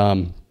say that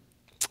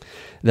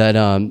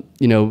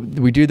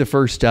we do the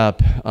first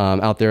step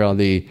out there on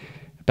the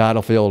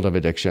battlefield of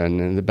addiction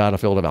and the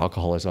battlefield of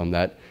alcoholism.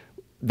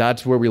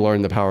 That's where we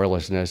learn the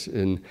powerlessness.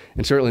 And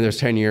certainly those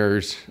 10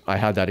 years, I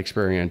had that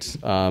experience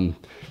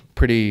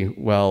pretty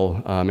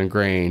well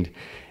ingrained.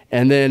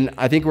 And then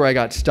I think where I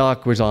got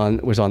stuck was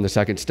on the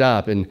second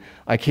step. And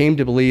I came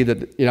to believe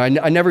that,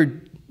 I never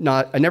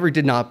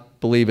did not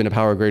believe in a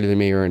power greater than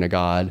me or in a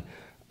God.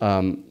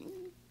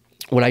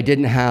 What I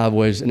didn't have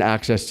was an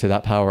access to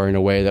that power in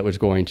a way that was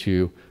going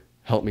to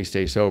help me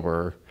stay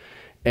sober.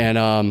 And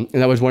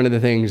that was one of the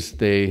things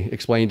they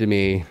explained to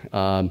me.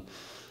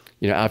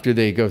 After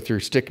they go through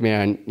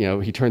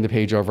Stickman, he turned the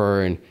page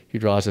over and he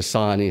draws a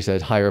sun. And he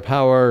says, higher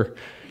power.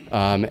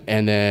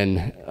 And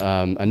then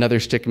another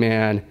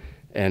Stickman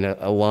and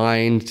a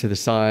line to the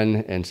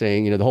sun, and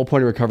saying, the whole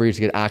point of recovery is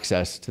to get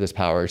access to this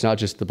power. It's not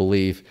just the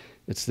belief,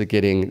 It's the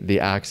getting the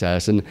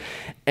access. And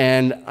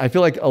I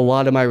feel like a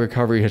lot of my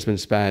recovery has been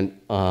spent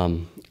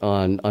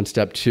on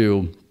step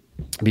 2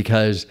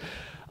 because,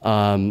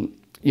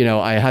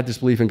 I had this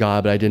belief in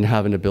God, but I didn't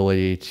have an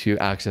ability to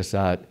access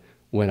that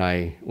when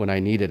I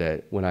needed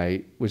it, when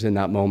I was in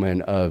that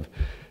moment of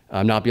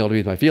not being able to be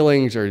with my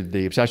feelings or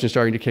the obsession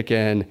starting to kick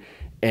in.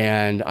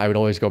 And I would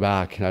always go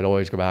back, and I'd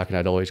always go back, and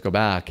I'd always go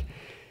back.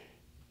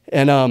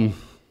 And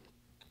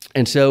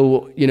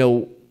so,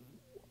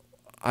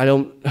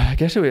 I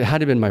guess it had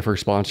to have been my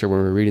first sponsor when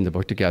we were reading the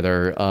book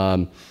together.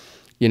 And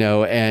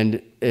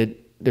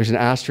there's an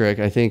asterisk,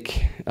 I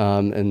think,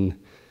 in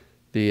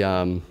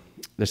the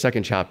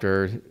second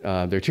chapter,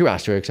 there are 2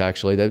 asterisks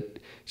actually that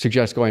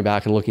suggest going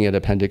back and looking at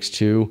Appendix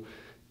 2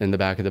 in the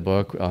back of the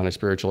book on a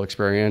spiritual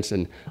experience.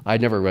 And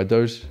I'd never read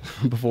those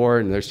before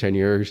in those 10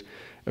 years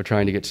of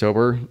trying to get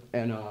sober.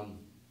 And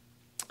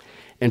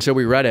so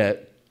we read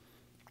it.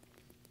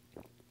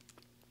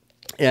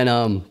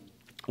 And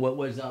what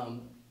was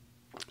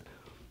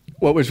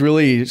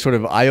really sort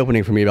of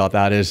eye-opening for me about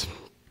that is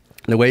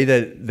the way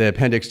that the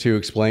Appendix 2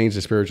 explains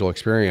the spiritual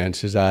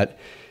experience is that,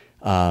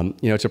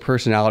 it's a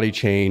personality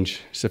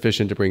change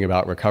sufficient to bring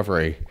about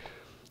recovery.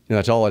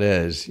 That's all it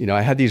is.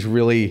 I had these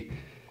really,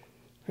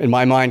 in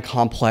my mind,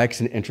 complex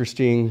and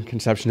interesting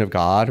conception of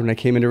God when I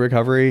came into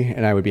recovery,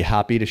 and I would be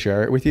happy to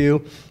share it with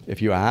you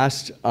if you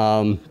asked.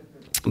 But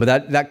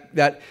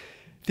that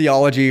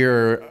theology,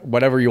 or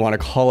whatever you want to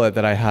call it,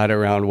 that I had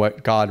around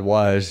what God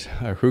was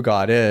or who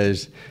God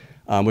is,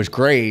 was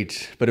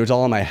great, but it was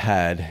all in my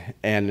head,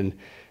 and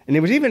it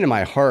was even in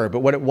my heart.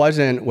 But what it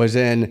wasn't was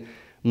in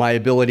my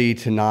ability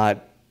to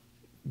not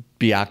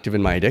be active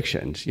in my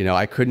addictions.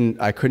 I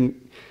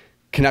couldn't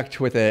connect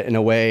with it in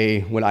a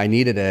way when I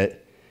needed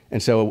it.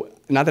 And so,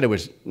 not that it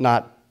was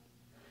not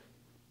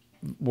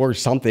worth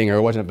something or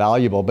it wasn't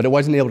valuable, but it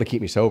wasn't able to keep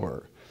me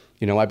sober.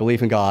 My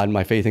belief in God,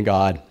 my faith in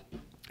God,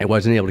 it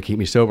wasn't able to keep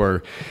me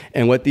sober.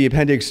 And what the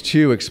Appendix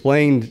 2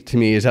 explained to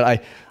me is that I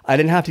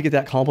didn't have to get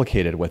that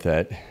complicated with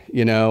it,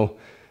 and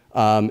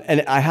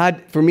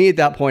for me at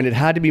that point, it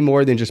had to be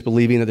more than just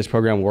believing that this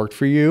program worked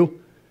for you.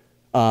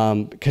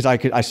 Because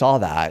I saw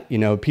that,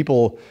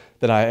 people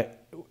that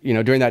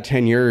during that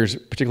 10 years,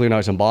 particularly when I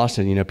was in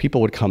Boston,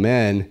 people would come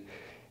in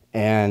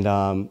and,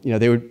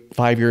 they would,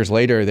 5 years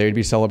later, they would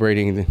be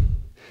celebrating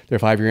their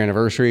 5-year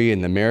anniversary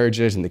and the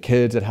marriages and the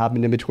kids that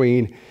happened in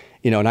between,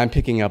 and I'm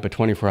picking up a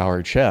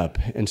 24-hour chip.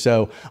 And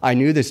so I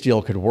knew this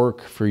deal could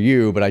work for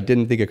you, but I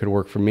didn't think it could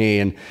work for me.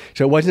 And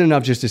so it wasn't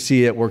enough just to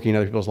see it working in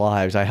other people's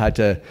lives. I had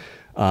to,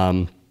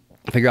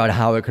 figure out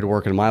how it could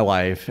work in my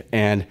life.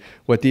 And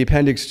what the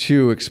Appendix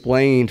 2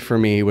 explained for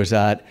me was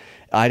that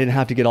I didn't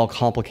have to get all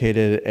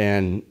complicated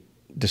and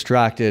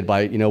distracted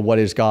by, what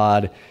is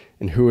God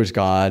and who is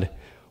God.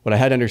 What I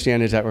had to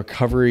understand is that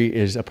recovery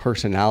is a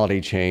personality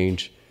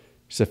change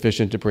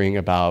sufficient to bring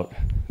about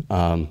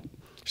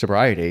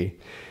sobriety.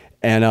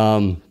 And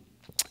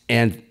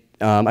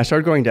I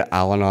started going to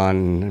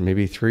Al-Anon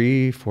maybe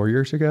 3-4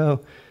 years ago.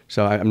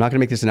 So I'm not going to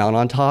make this an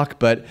Al-Anon talk,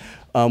 but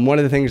one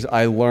of the things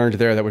I learned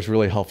there that was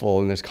really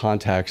helpful in this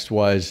context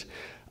was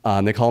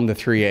they call them the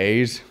 3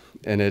 A's,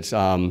 and it's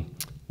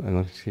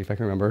let's see if I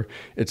can remember.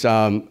 It's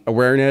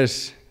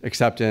awareness,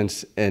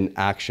 acceptance, and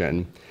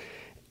action,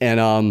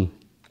 and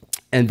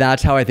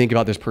that's how I think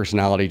about this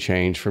personality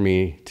change for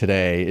me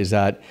today. Is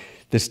that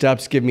the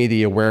steps give me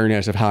the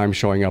awareness of how I'm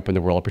showing up in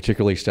the world,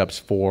 particularly steps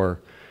 4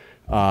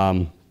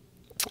 and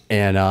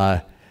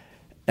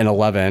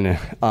 11,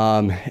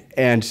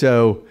 and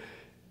so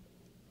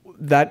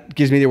that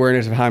gives me the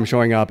awareness of how I'm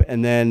showing up,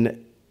 and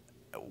then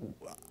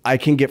I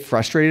can get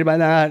frustrated by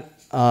that.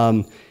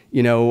 I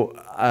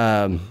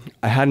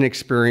had an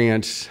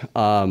experience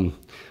when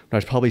I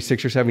was probably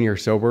 6 or 7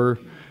 years sober.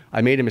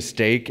 I made a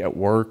mistake at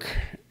work,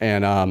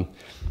 and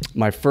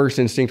my first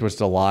instinct was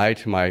to lie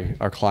to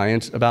our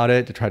clients about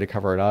it, to try to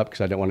cover it up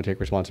because I didn't want to take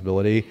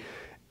responsibility,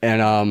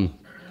 and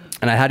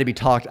I had to be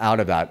talked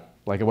out of that.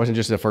 Like, it wasn't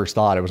just the first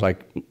thought; it was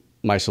like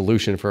my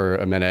solution for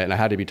a minute, and I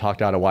had to be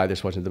talked out of why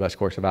this wasn't the best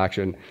course of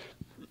action.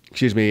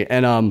 Excuse me.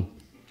 And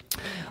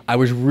I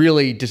was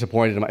really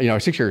disappointed. I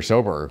was 6 years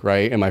sober,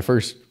 right? And my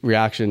first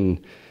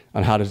reaction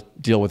on how to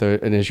deal with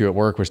an issue at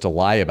work was to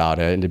lie about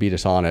it and to be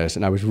dishonest.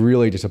 And I was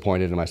really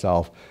disappointed in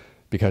myself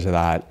because of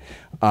that.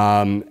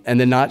 And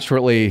then not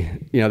shortly,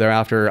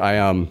 thereafter,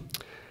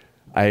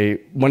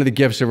 one of the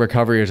gifts of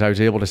recovery is I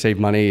was able to save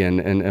money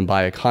and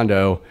buy a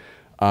condo.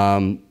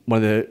 One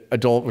of the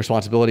adult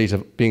responsibilities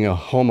of being a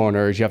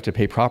homeowner is you have to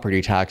pay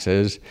property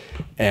taxes.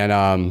 And,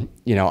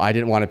 I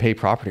didn't want to pay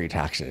property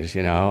taxes,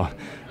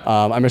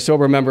 I'm a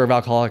sober member of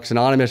Alcoholics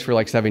Anonymous for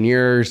like 7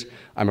 years.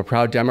 I'm a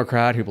proud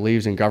Democrat who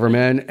believes in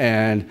government.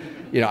 And,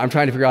 I'm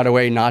trying to figure out a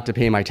way not to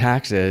pay my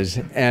taxes.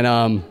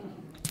 And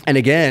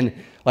again,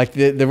 like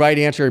the right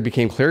answer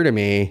became clear to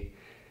me.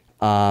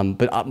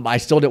 But I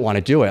still didn't want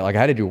to do it. Like, I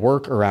had to do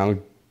work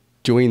around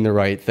doing the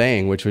right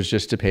thing, which was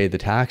just to pay the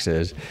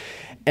taxes.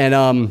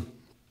 And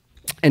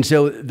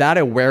so that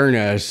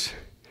awareness,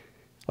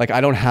 like I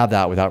don't have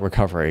that without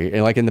recovery.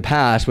 And like in the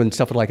past, when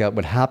stuff like that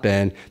would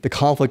happen, the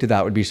conflict of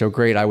that would be so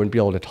great, I wouldn't be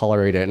able to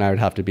tolerate it and I would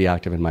have to be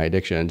active in my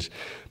addictions.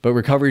 But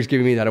recovery is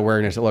giving me that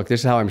awareness that, look,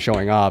 this is how I'm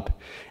showing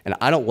up. And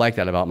I don't like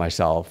that about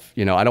myself.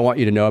 You know, I don't want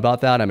you to know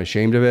about that. I'm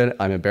ashamed of it.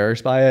 I'm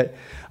embarrassed by it.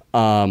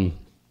 And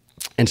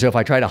so if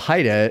I try to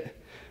hide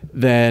it,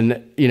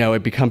 then, you know,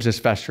 it becomes this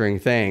festering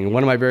thing.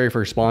 One of my very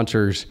first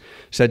sponsors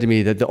said to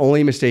me that the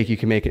only mistake you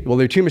can make, well,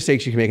 there are two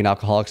mistakes you can make in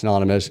Alcoholics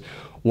Anonymous.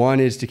 One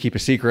is to keep a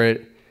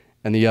secret,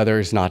 and the other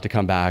is not to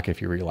come back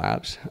if you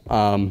relapse.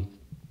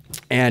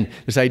 And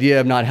this idea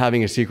of not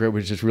having a secret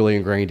was just really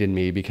ingrained in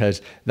me,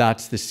 because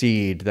that's the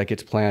seed that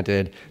gets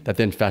planted that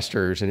then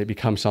festers, and it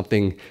becomes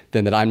something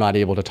then that I'm not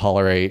able to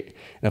tolerate.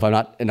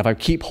 And if I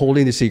keep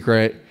holding the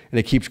secret and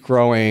it keeps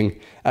growing,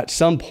 at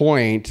some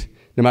point,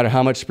 no matter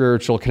how much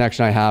spiritual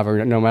connection I have,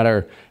 or no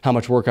matter how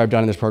much work I've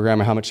done in this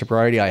program or how much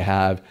sobriety I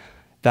have,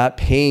 that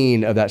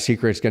pain of that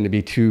secret is going to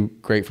be too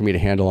great for me to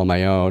handle on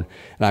my own.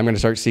 And I'm going to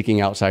start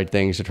seeking outside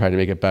things to try to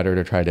make it better,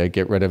 to try to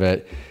get rid of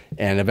it.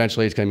 And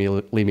eventually it's going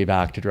to lead me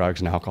back to drugs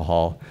and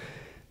alcohol.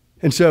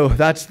 And so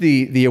that's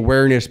the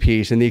awareness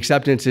piece. And the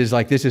acceptance is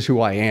like, this is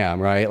who I am,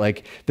 right?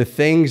 Like the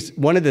things,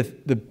 one of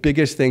the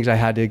biggest things I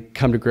had to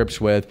come to grips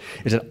with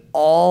is that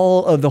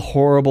all of the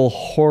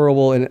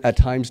horrible, and at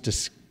times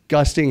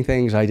disgusting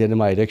things I did in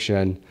my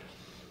addiction,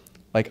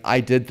 like I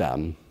did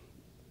them.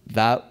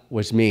 That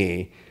was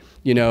me.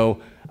 You know,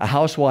 a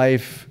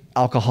housewife,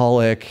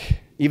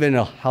 alcoholic, even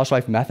a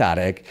housewife meth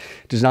addict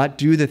does not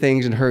do the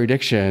things in her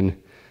addiction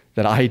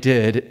that I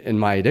did in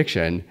my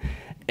addiction.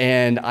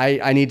 And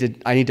I need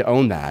to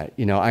own that.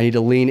 You know, I need to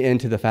lean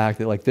into the fact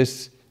that like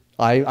this,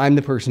 I'm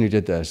the person who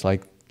did this.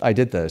 Like I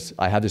did this.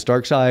 I had this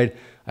dark side,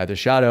 I had the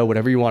shadow,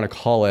 whatever you want to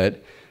call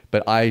it,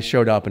 but I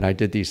showed up and I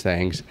did these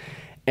things.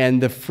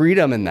 And the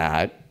freedom in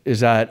that is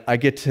that I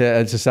get to,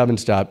 it's a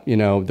 7-step, you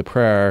know, the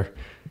prayer,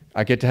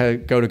 I get to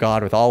go to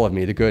God with all of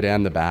me, the good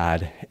and the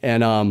bad.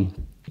 And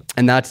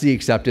that's the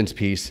acceptance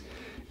piece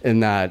in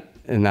that,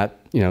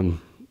 you know,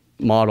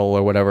 model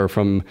or whatever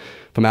from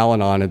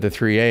Al-Anon and the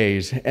 3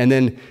 A's. And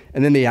then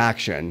the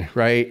action,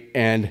 right?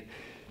 And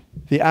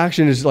the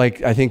action is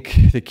like, I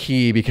think the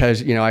key,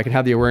 because, you know, I can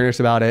have the awareness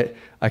about it,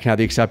 I can have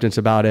the acceptance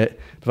about it,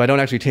 but if I don't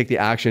actually take the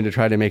action to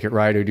try to make it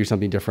right or do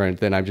something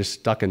different, then I'm just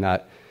stuck in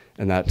that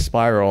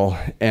spiral.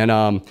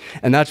 And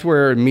that's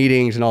where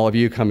meetings and all of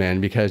you come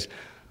in, because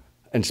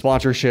and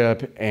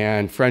sponsorship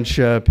and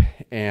friendship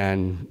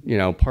and, you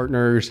know,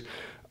 partners,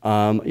 you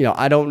know,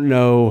 I don't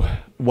know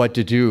what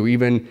to do.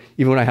 Even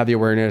when I have the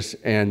awareness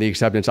and the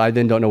acceptance, I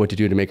then don't know what to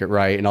do to make it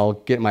right. And I'll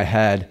get in my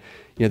head,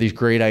 you know, these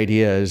great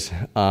ideas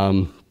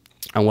on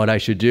what I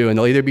should do. And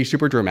they'll either be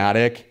super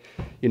dramatic,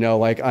 you know,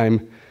 like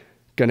I'm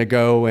going to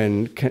go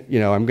and, you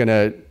know, I'm going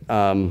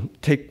to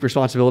take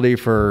responsibility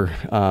for,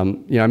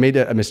 you know, I made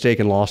a mistake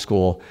in law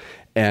school.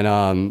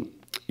 And,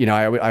 you know,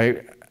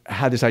 I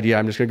had this idea,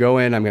 I'm just going to go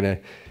in, I'm going to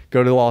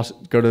go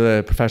to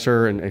the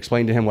professor and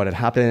explain to him what had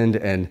happened.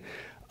 And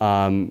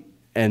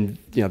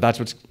you know, that's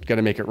what's going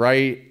to make it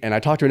right. And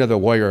I talked to another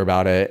lawyer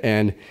about it,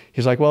 and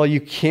he's like, well,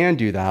 you can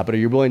do that, but are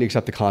you willing to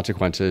accept the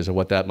consequences of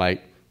what that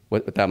might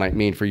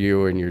mean for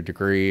you and your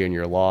degree and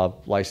your law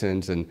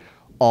license and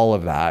all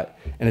of that?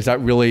 And is that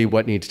really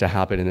what needs to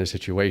happen in this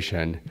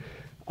situation?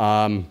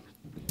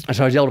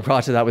 So I was able to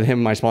process that with him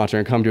and my sponsor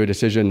and come to a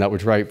decision that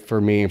was right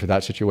for me and for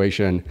that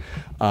situation.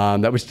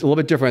 That was a little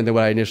bit different than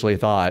what I initially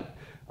thought.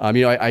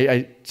 You know,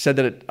 I said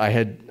that I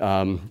had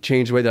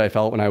changed the way that I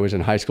felt when I was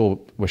in high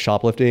school with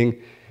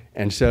shoplifting.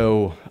 And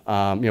so,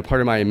 you know,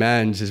 part of my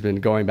amends has been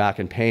going back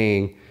and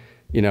paying,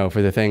 you know,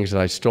 for the things that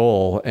I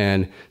stole.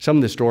 And some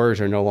of the stores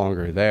are no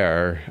longer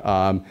there.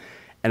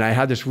 And I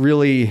had this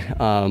really,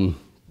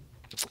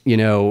 you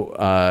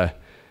know,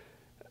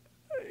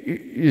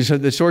 so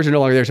the stores are no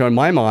longer there. So in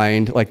my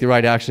mind, like the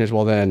right action is,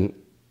 well then,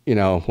 you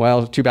know,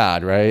 well, too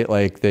bad, right?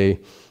 Like they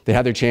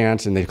had their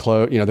chance and they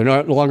closed, you know, they're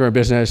no longer in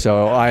business.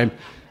 So I'm,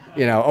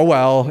 you know, oh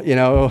well, you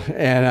know,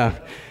 and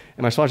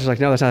my sponsor's like,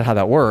 no, that's not how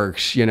that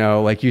works. You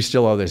know, like you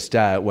still owe this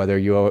debt, whether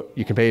you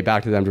can pay it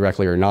back to them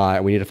directly or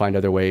not. We need to find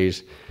other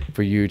ways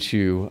for you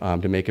to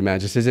make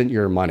amends. This isn't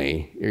your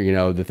money. You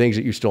know, the things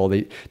that you stole,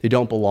 they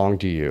don't belong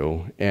to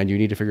you, and you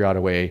need to figure out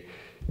a way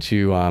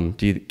to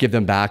give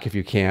them back if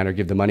you can, or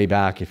give the money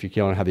back if you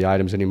don't have the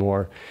items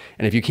anymore.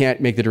 And if you can't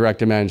make the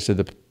direct amends to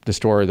the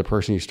store or the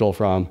person you stole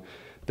from,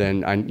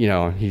 then you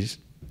know, he's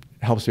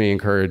helps me,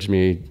 encourage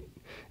me,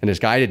 and has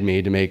guided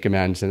me to make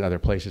amends in other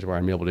places where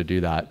I'm able to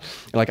do that.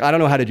 And like, I don't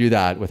know how to do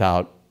that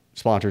without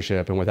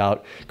sponsorship and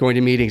without going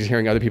to meetings and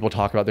hearing other people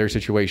talk about their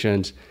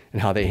situations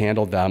and how they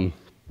handled them.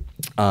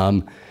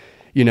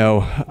 You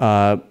know,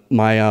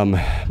 my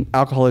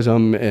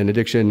alcoholism and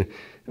addiction,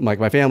 like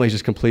my family's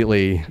just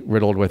completely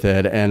riddled with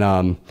it.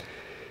 And,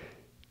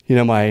 you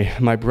know,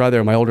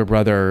 my older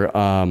brother,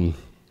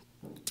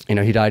 you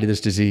know, he died of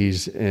this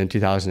disease in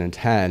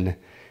 2010.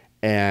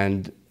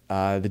 And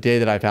the day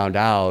that I found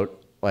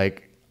out,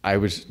 like, I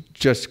was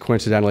just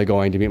coincidentally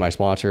going to meet my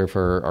sponsor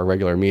for our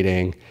regular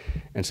meeting.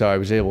 And so I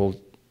was able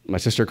my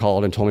sister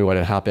called and told me what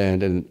had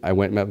happened, and I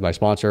went and met with my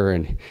sponsor,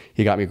 and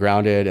he got me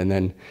grounded. And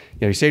then,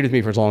 he stayed with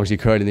me for as long as he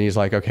could. And then he's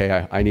like,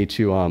 okay, I need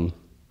to, I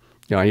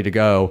need to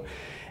go.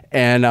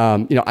 And,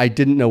 I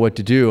didn't know what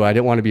to do. I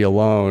didn't want to be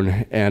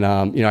alone. And,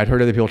 I'd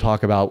heard other people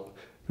talk about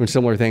when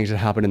similar things had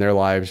happened in their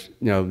lives.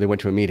 They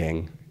went to a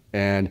meeting,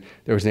 and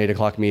there was an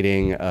 8:00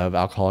 meeting of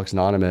Alcoholics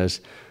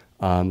Anonymous,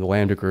 the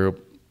Lambda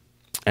group.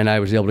 And I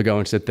was able to go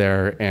and sit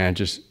there and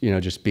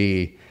just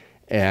be,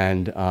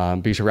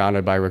 and be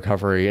surrounded by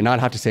recovery and not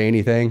have to say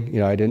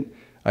anything. I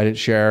didn't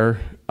share.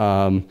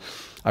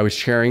 I was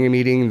chairing a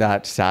meeting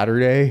that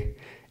Saturday,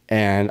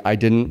 and I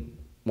didn't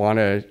want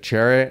to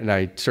chair it, and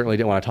I certainly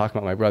didn't want to talk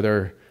about my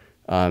brother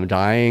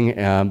dying.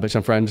 But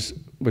some friends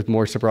with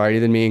more sobriety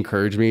than me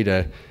encouraged me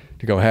to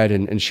go ahead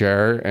and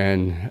share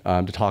and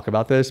to talk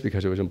about this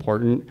because it was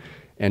important,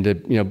 and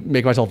to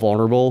make myself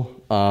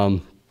vulnerable.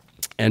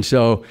 And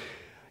so,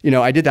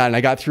 I did that, and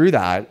I got through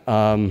that.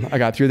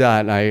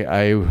 And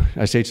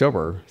I stayed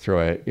sober through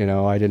it.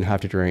 I didn't have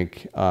to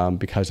drink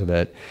because of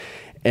it.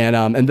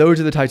 And those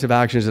are the types of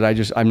actions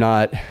that I'm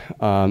not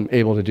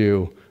able to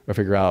do or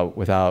figure out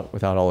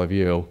without all of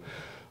you.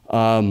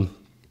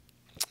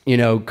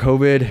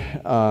 COVID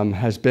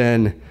has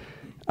been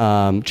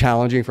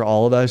challenging for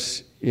all of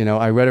us.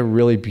 I read a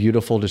really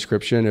beautiful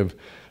description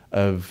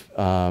of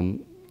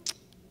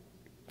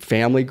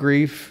family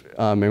grief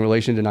in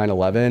relation to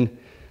 9/11.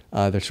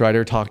 This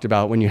writer talked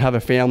about when you have a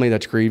family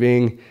that's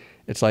grieving,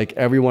 it's like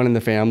everyone in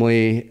the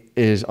family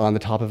is on the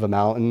top of a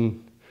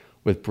mountain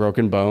with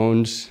broken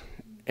bones,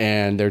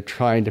 and they're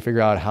trying to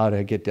figure out how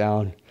to get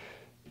down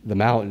the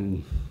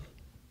mountain.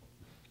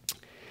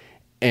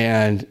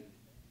 And,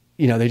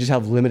 they just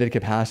have limited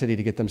capacity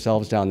to get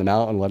themselves down the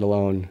mountain, let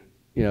alone,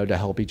 to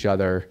help each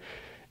other.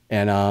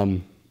 And,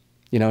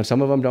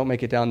 some of them don't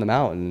make it down the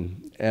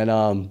mountain. And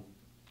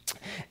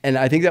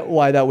I think that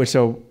why that was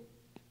so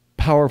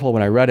powerful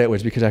when I read it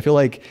was because I feel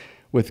like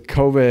with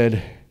COVID,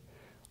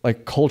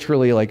 like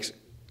culturally, like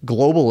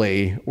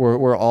globally,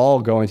 we're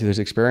all going through this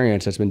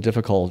experience that's been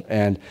difficult.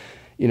 And,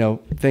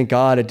 thank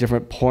God at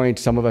different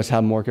points, some of us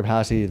have more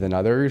capacity than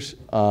others.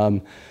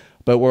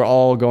 But we're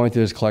all going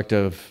through this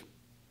collective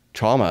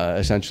trauma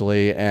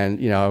essentially. And,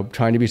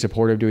 trying to be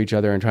supportive to each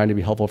other and trying to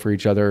be helpful for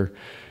each other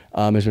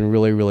has been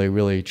really, really,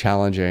 really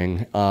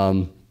challenging.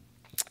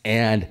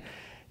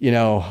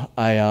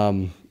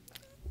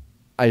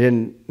 I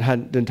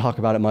didn't talk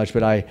about it much,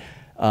 but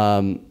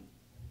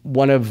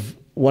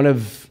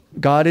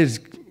God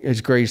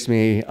has graced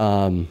me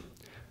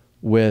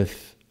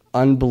with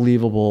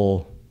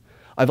unbelievable.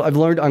 I've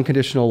learned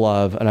unconditional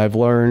love, and I've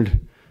learned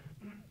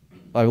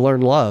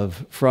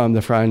love from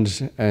the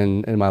friends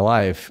in my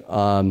life,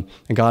 and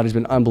God has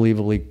been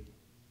unbelievably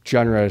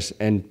generous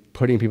in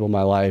putting people in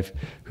my life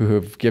who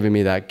have given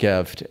me that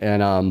gift.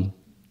 And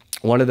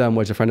one of them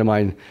was a friend of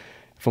mine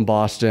from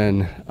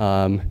Boston.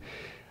 I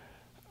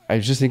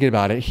was just thinking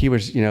about it. He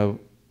was,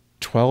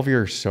 12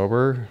 years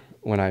sober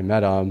when I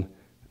met him.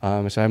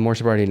 So I have more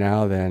sobriety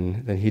now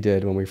than he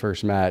did when we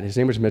first met. His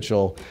name was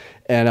Mitchell.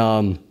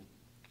 And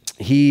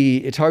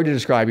it's hard to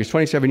describe. He's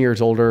 27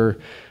 years older.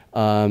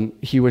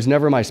 He was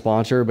never my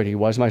sponsor, but he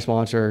was my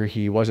sponsor.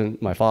 He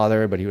wasn't my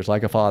father, but he was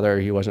like a father.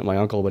 He wasn't my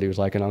uncle, but he was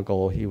like an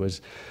uncle. He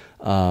was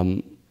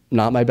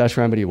not my best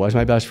friend, but he was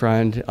my best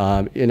friend.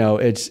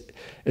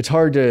 It's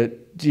hard to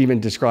even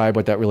describe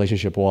what that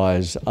relationship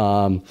was.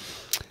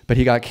 But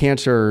he got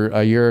cancer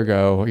a year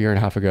and a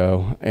half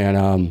ago,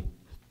 and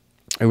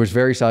it was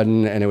very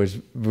sudden, and it was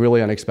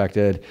really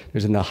unexpected. It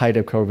was in the height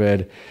of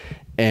COVID,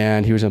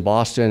 and he was in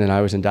Boston, and I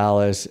was in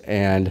Dallas,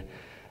 and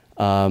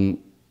I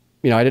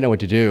didn't know what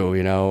to do,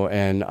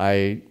 and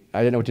I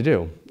didn't know what to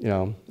do,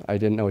 I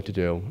didn't know what to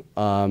do,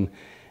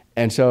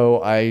 and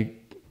so I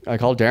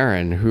called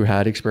Darren, who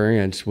had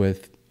experience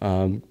with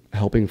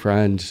helping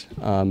friends,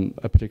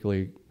 a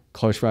particularly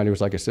close friend who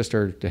was like a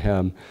sister to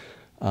him.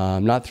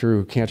 Not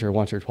through cancer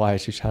once or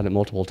twice, she's had it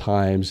multiple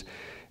times.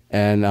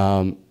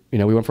 And,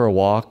 we went for a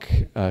walk,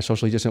 a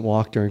socially distant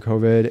walk during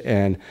COVID.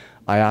 And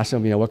I asked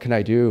him, what can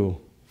I do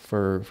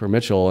for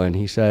Mitchell? And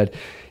he said,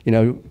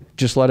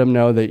 just let him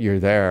know that you're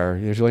there.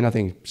 There's really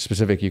nothing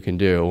specific you can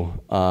do.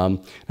 I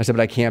said,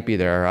 but I can't be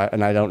there,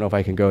 and I don't know if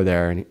I can go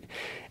there.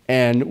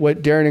 And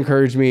what Darren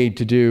encouraged me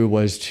to do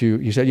was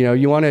he said,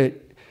 you want to,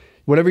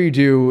 whatever you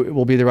do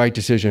will be the right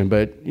decision,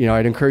 but,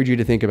 I'd encourage you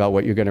to think about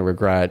what you're going to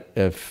regret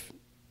if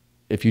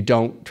you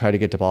don't try to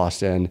get to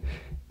Boston,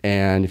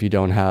 and if you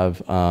don't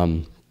have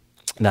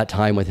that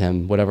time with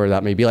him, whatever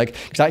that may be. Like,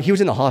 because he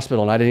was in the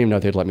hospital, and I didn't even know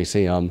if they'd let me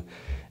see him.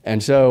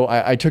 And so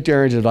I took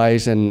Darren's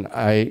advice, and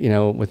I,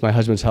 with my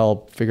husband's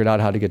help, figured out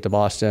how to get to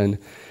Boston.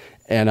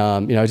 And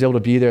I was able to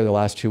be there the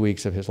last 2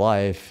 weeks of his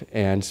life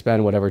and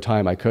spend whatever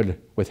time I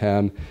could with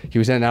him. He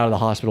was in and out of the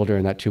hospital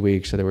during that 2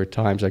 weeks, so there were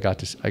times I got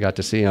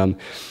to see him.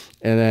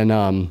 And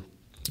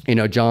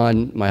then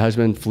John, my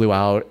husband, flew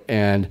out,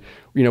 and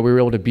we were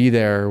able to be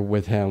there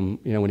with him,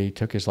 when he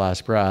took his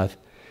last breath.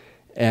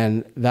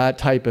 And that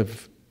type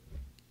of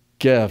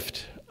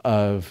gift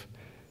of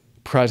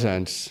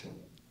presence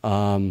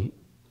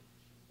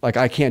like,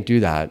 I can't do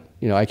that.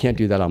 You know, I can't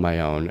do that on my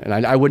own. And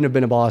I wouldn't have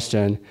been in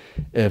Boston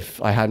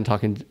if I hadn't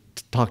talked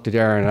to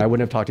Darren. And I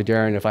wouldn't have talked to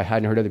Darren if I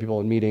hadn't heard other people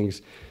in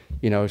meetings,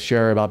 you know,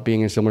 share about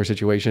being in similar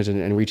situations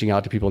and reaching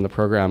out to people in the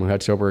program who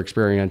had sober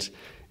experience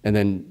and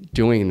then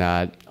doing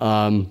that.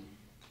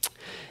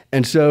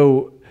 And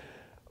so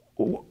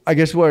I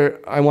guess where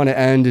I want to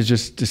end is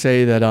just to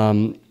say that,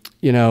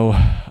 you know,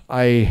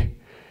 I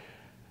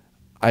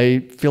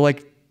feel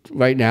like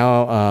right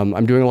now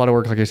I'm doing a lot of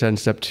work, like I said, in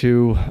step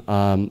 2.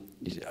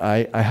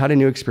 I had a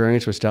new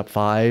experience with step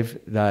 5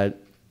 that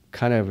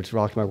kind of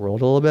rocked my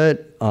world a little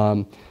bit.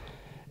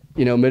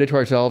 You know, admitted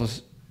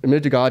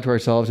to God, to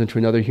ourselves, and to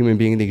another human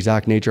being the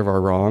exact nature of our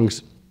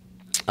wrongs.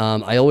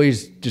 I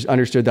always just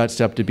understood that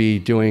step to be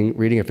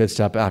reading a 5th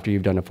step after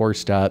you've done a 4th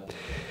step.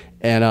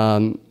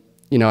 And,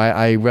 you know,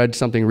 I read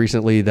something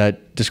recently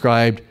that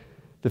described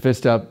the 5th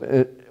step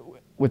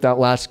with that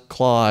last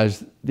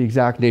clause, the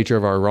exact nature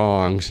of our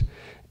wrongs.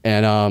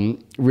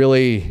 And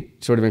really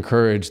sort of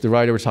encouraged. The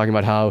writer was talking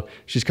about how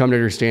she's come to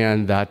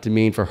understand that to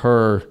mean for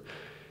her,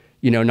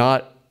 you know,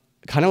 not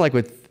kind of like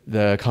with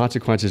the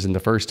consequences in the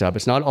 1st step,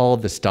 it's not all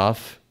of the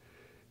stuff,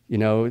 you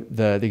know,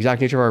 the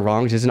exact nature of our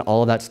wrongs isn't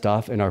all of that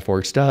stuff in our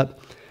 4th step.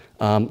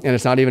 And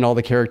it's not even all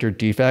the character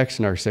defects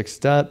in our 6th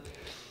step,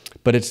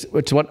 but it's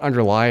what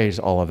underlies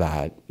all of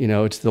that. You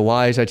know, it's the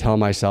lies I tell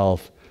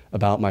myself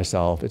about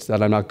myself. It's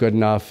that I'm not good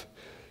enough,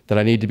 that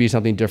I need to be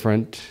something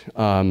different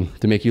to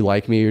make you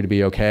like me or to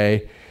be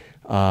okay.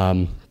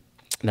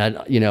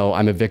 That, you know,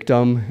 I'm a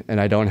victim and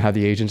I don't have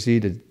the agency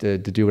to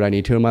do what I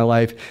need to in my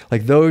life.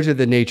 Like, those are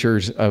the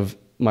natures of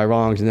my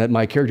wrongs, and that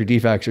my character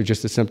defects are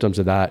just the symptoms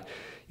of that.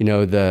 You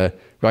know, the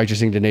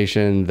righteous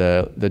indignation,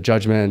 the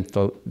judgment,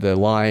 the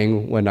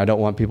lying when I don't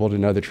want people to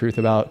know the truth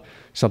about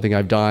something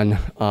I've done.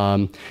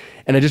 And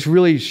it just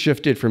really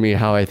shifted for me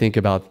how I think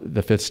about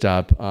the 5th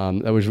step.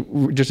 That was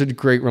just a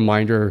great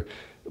reminder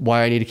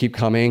why I need to keep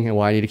coming and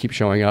why I need to keep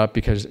showing up,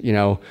 because, you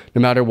know,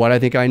 no matter what I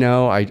think I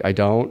know, I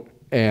don't.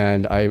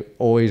 And I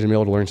always am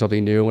able to learn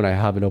something new when I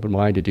have an open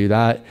mind to do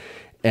that.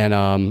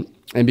 And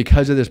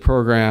because of this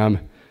program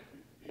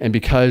and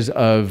because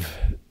of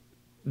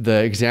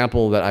the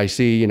example that I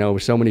see, you know,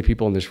 with so many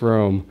people in this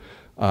room,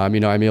 you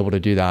know, I'm able to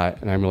do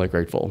that, and I'm really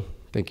grateful.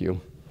 Thank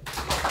you.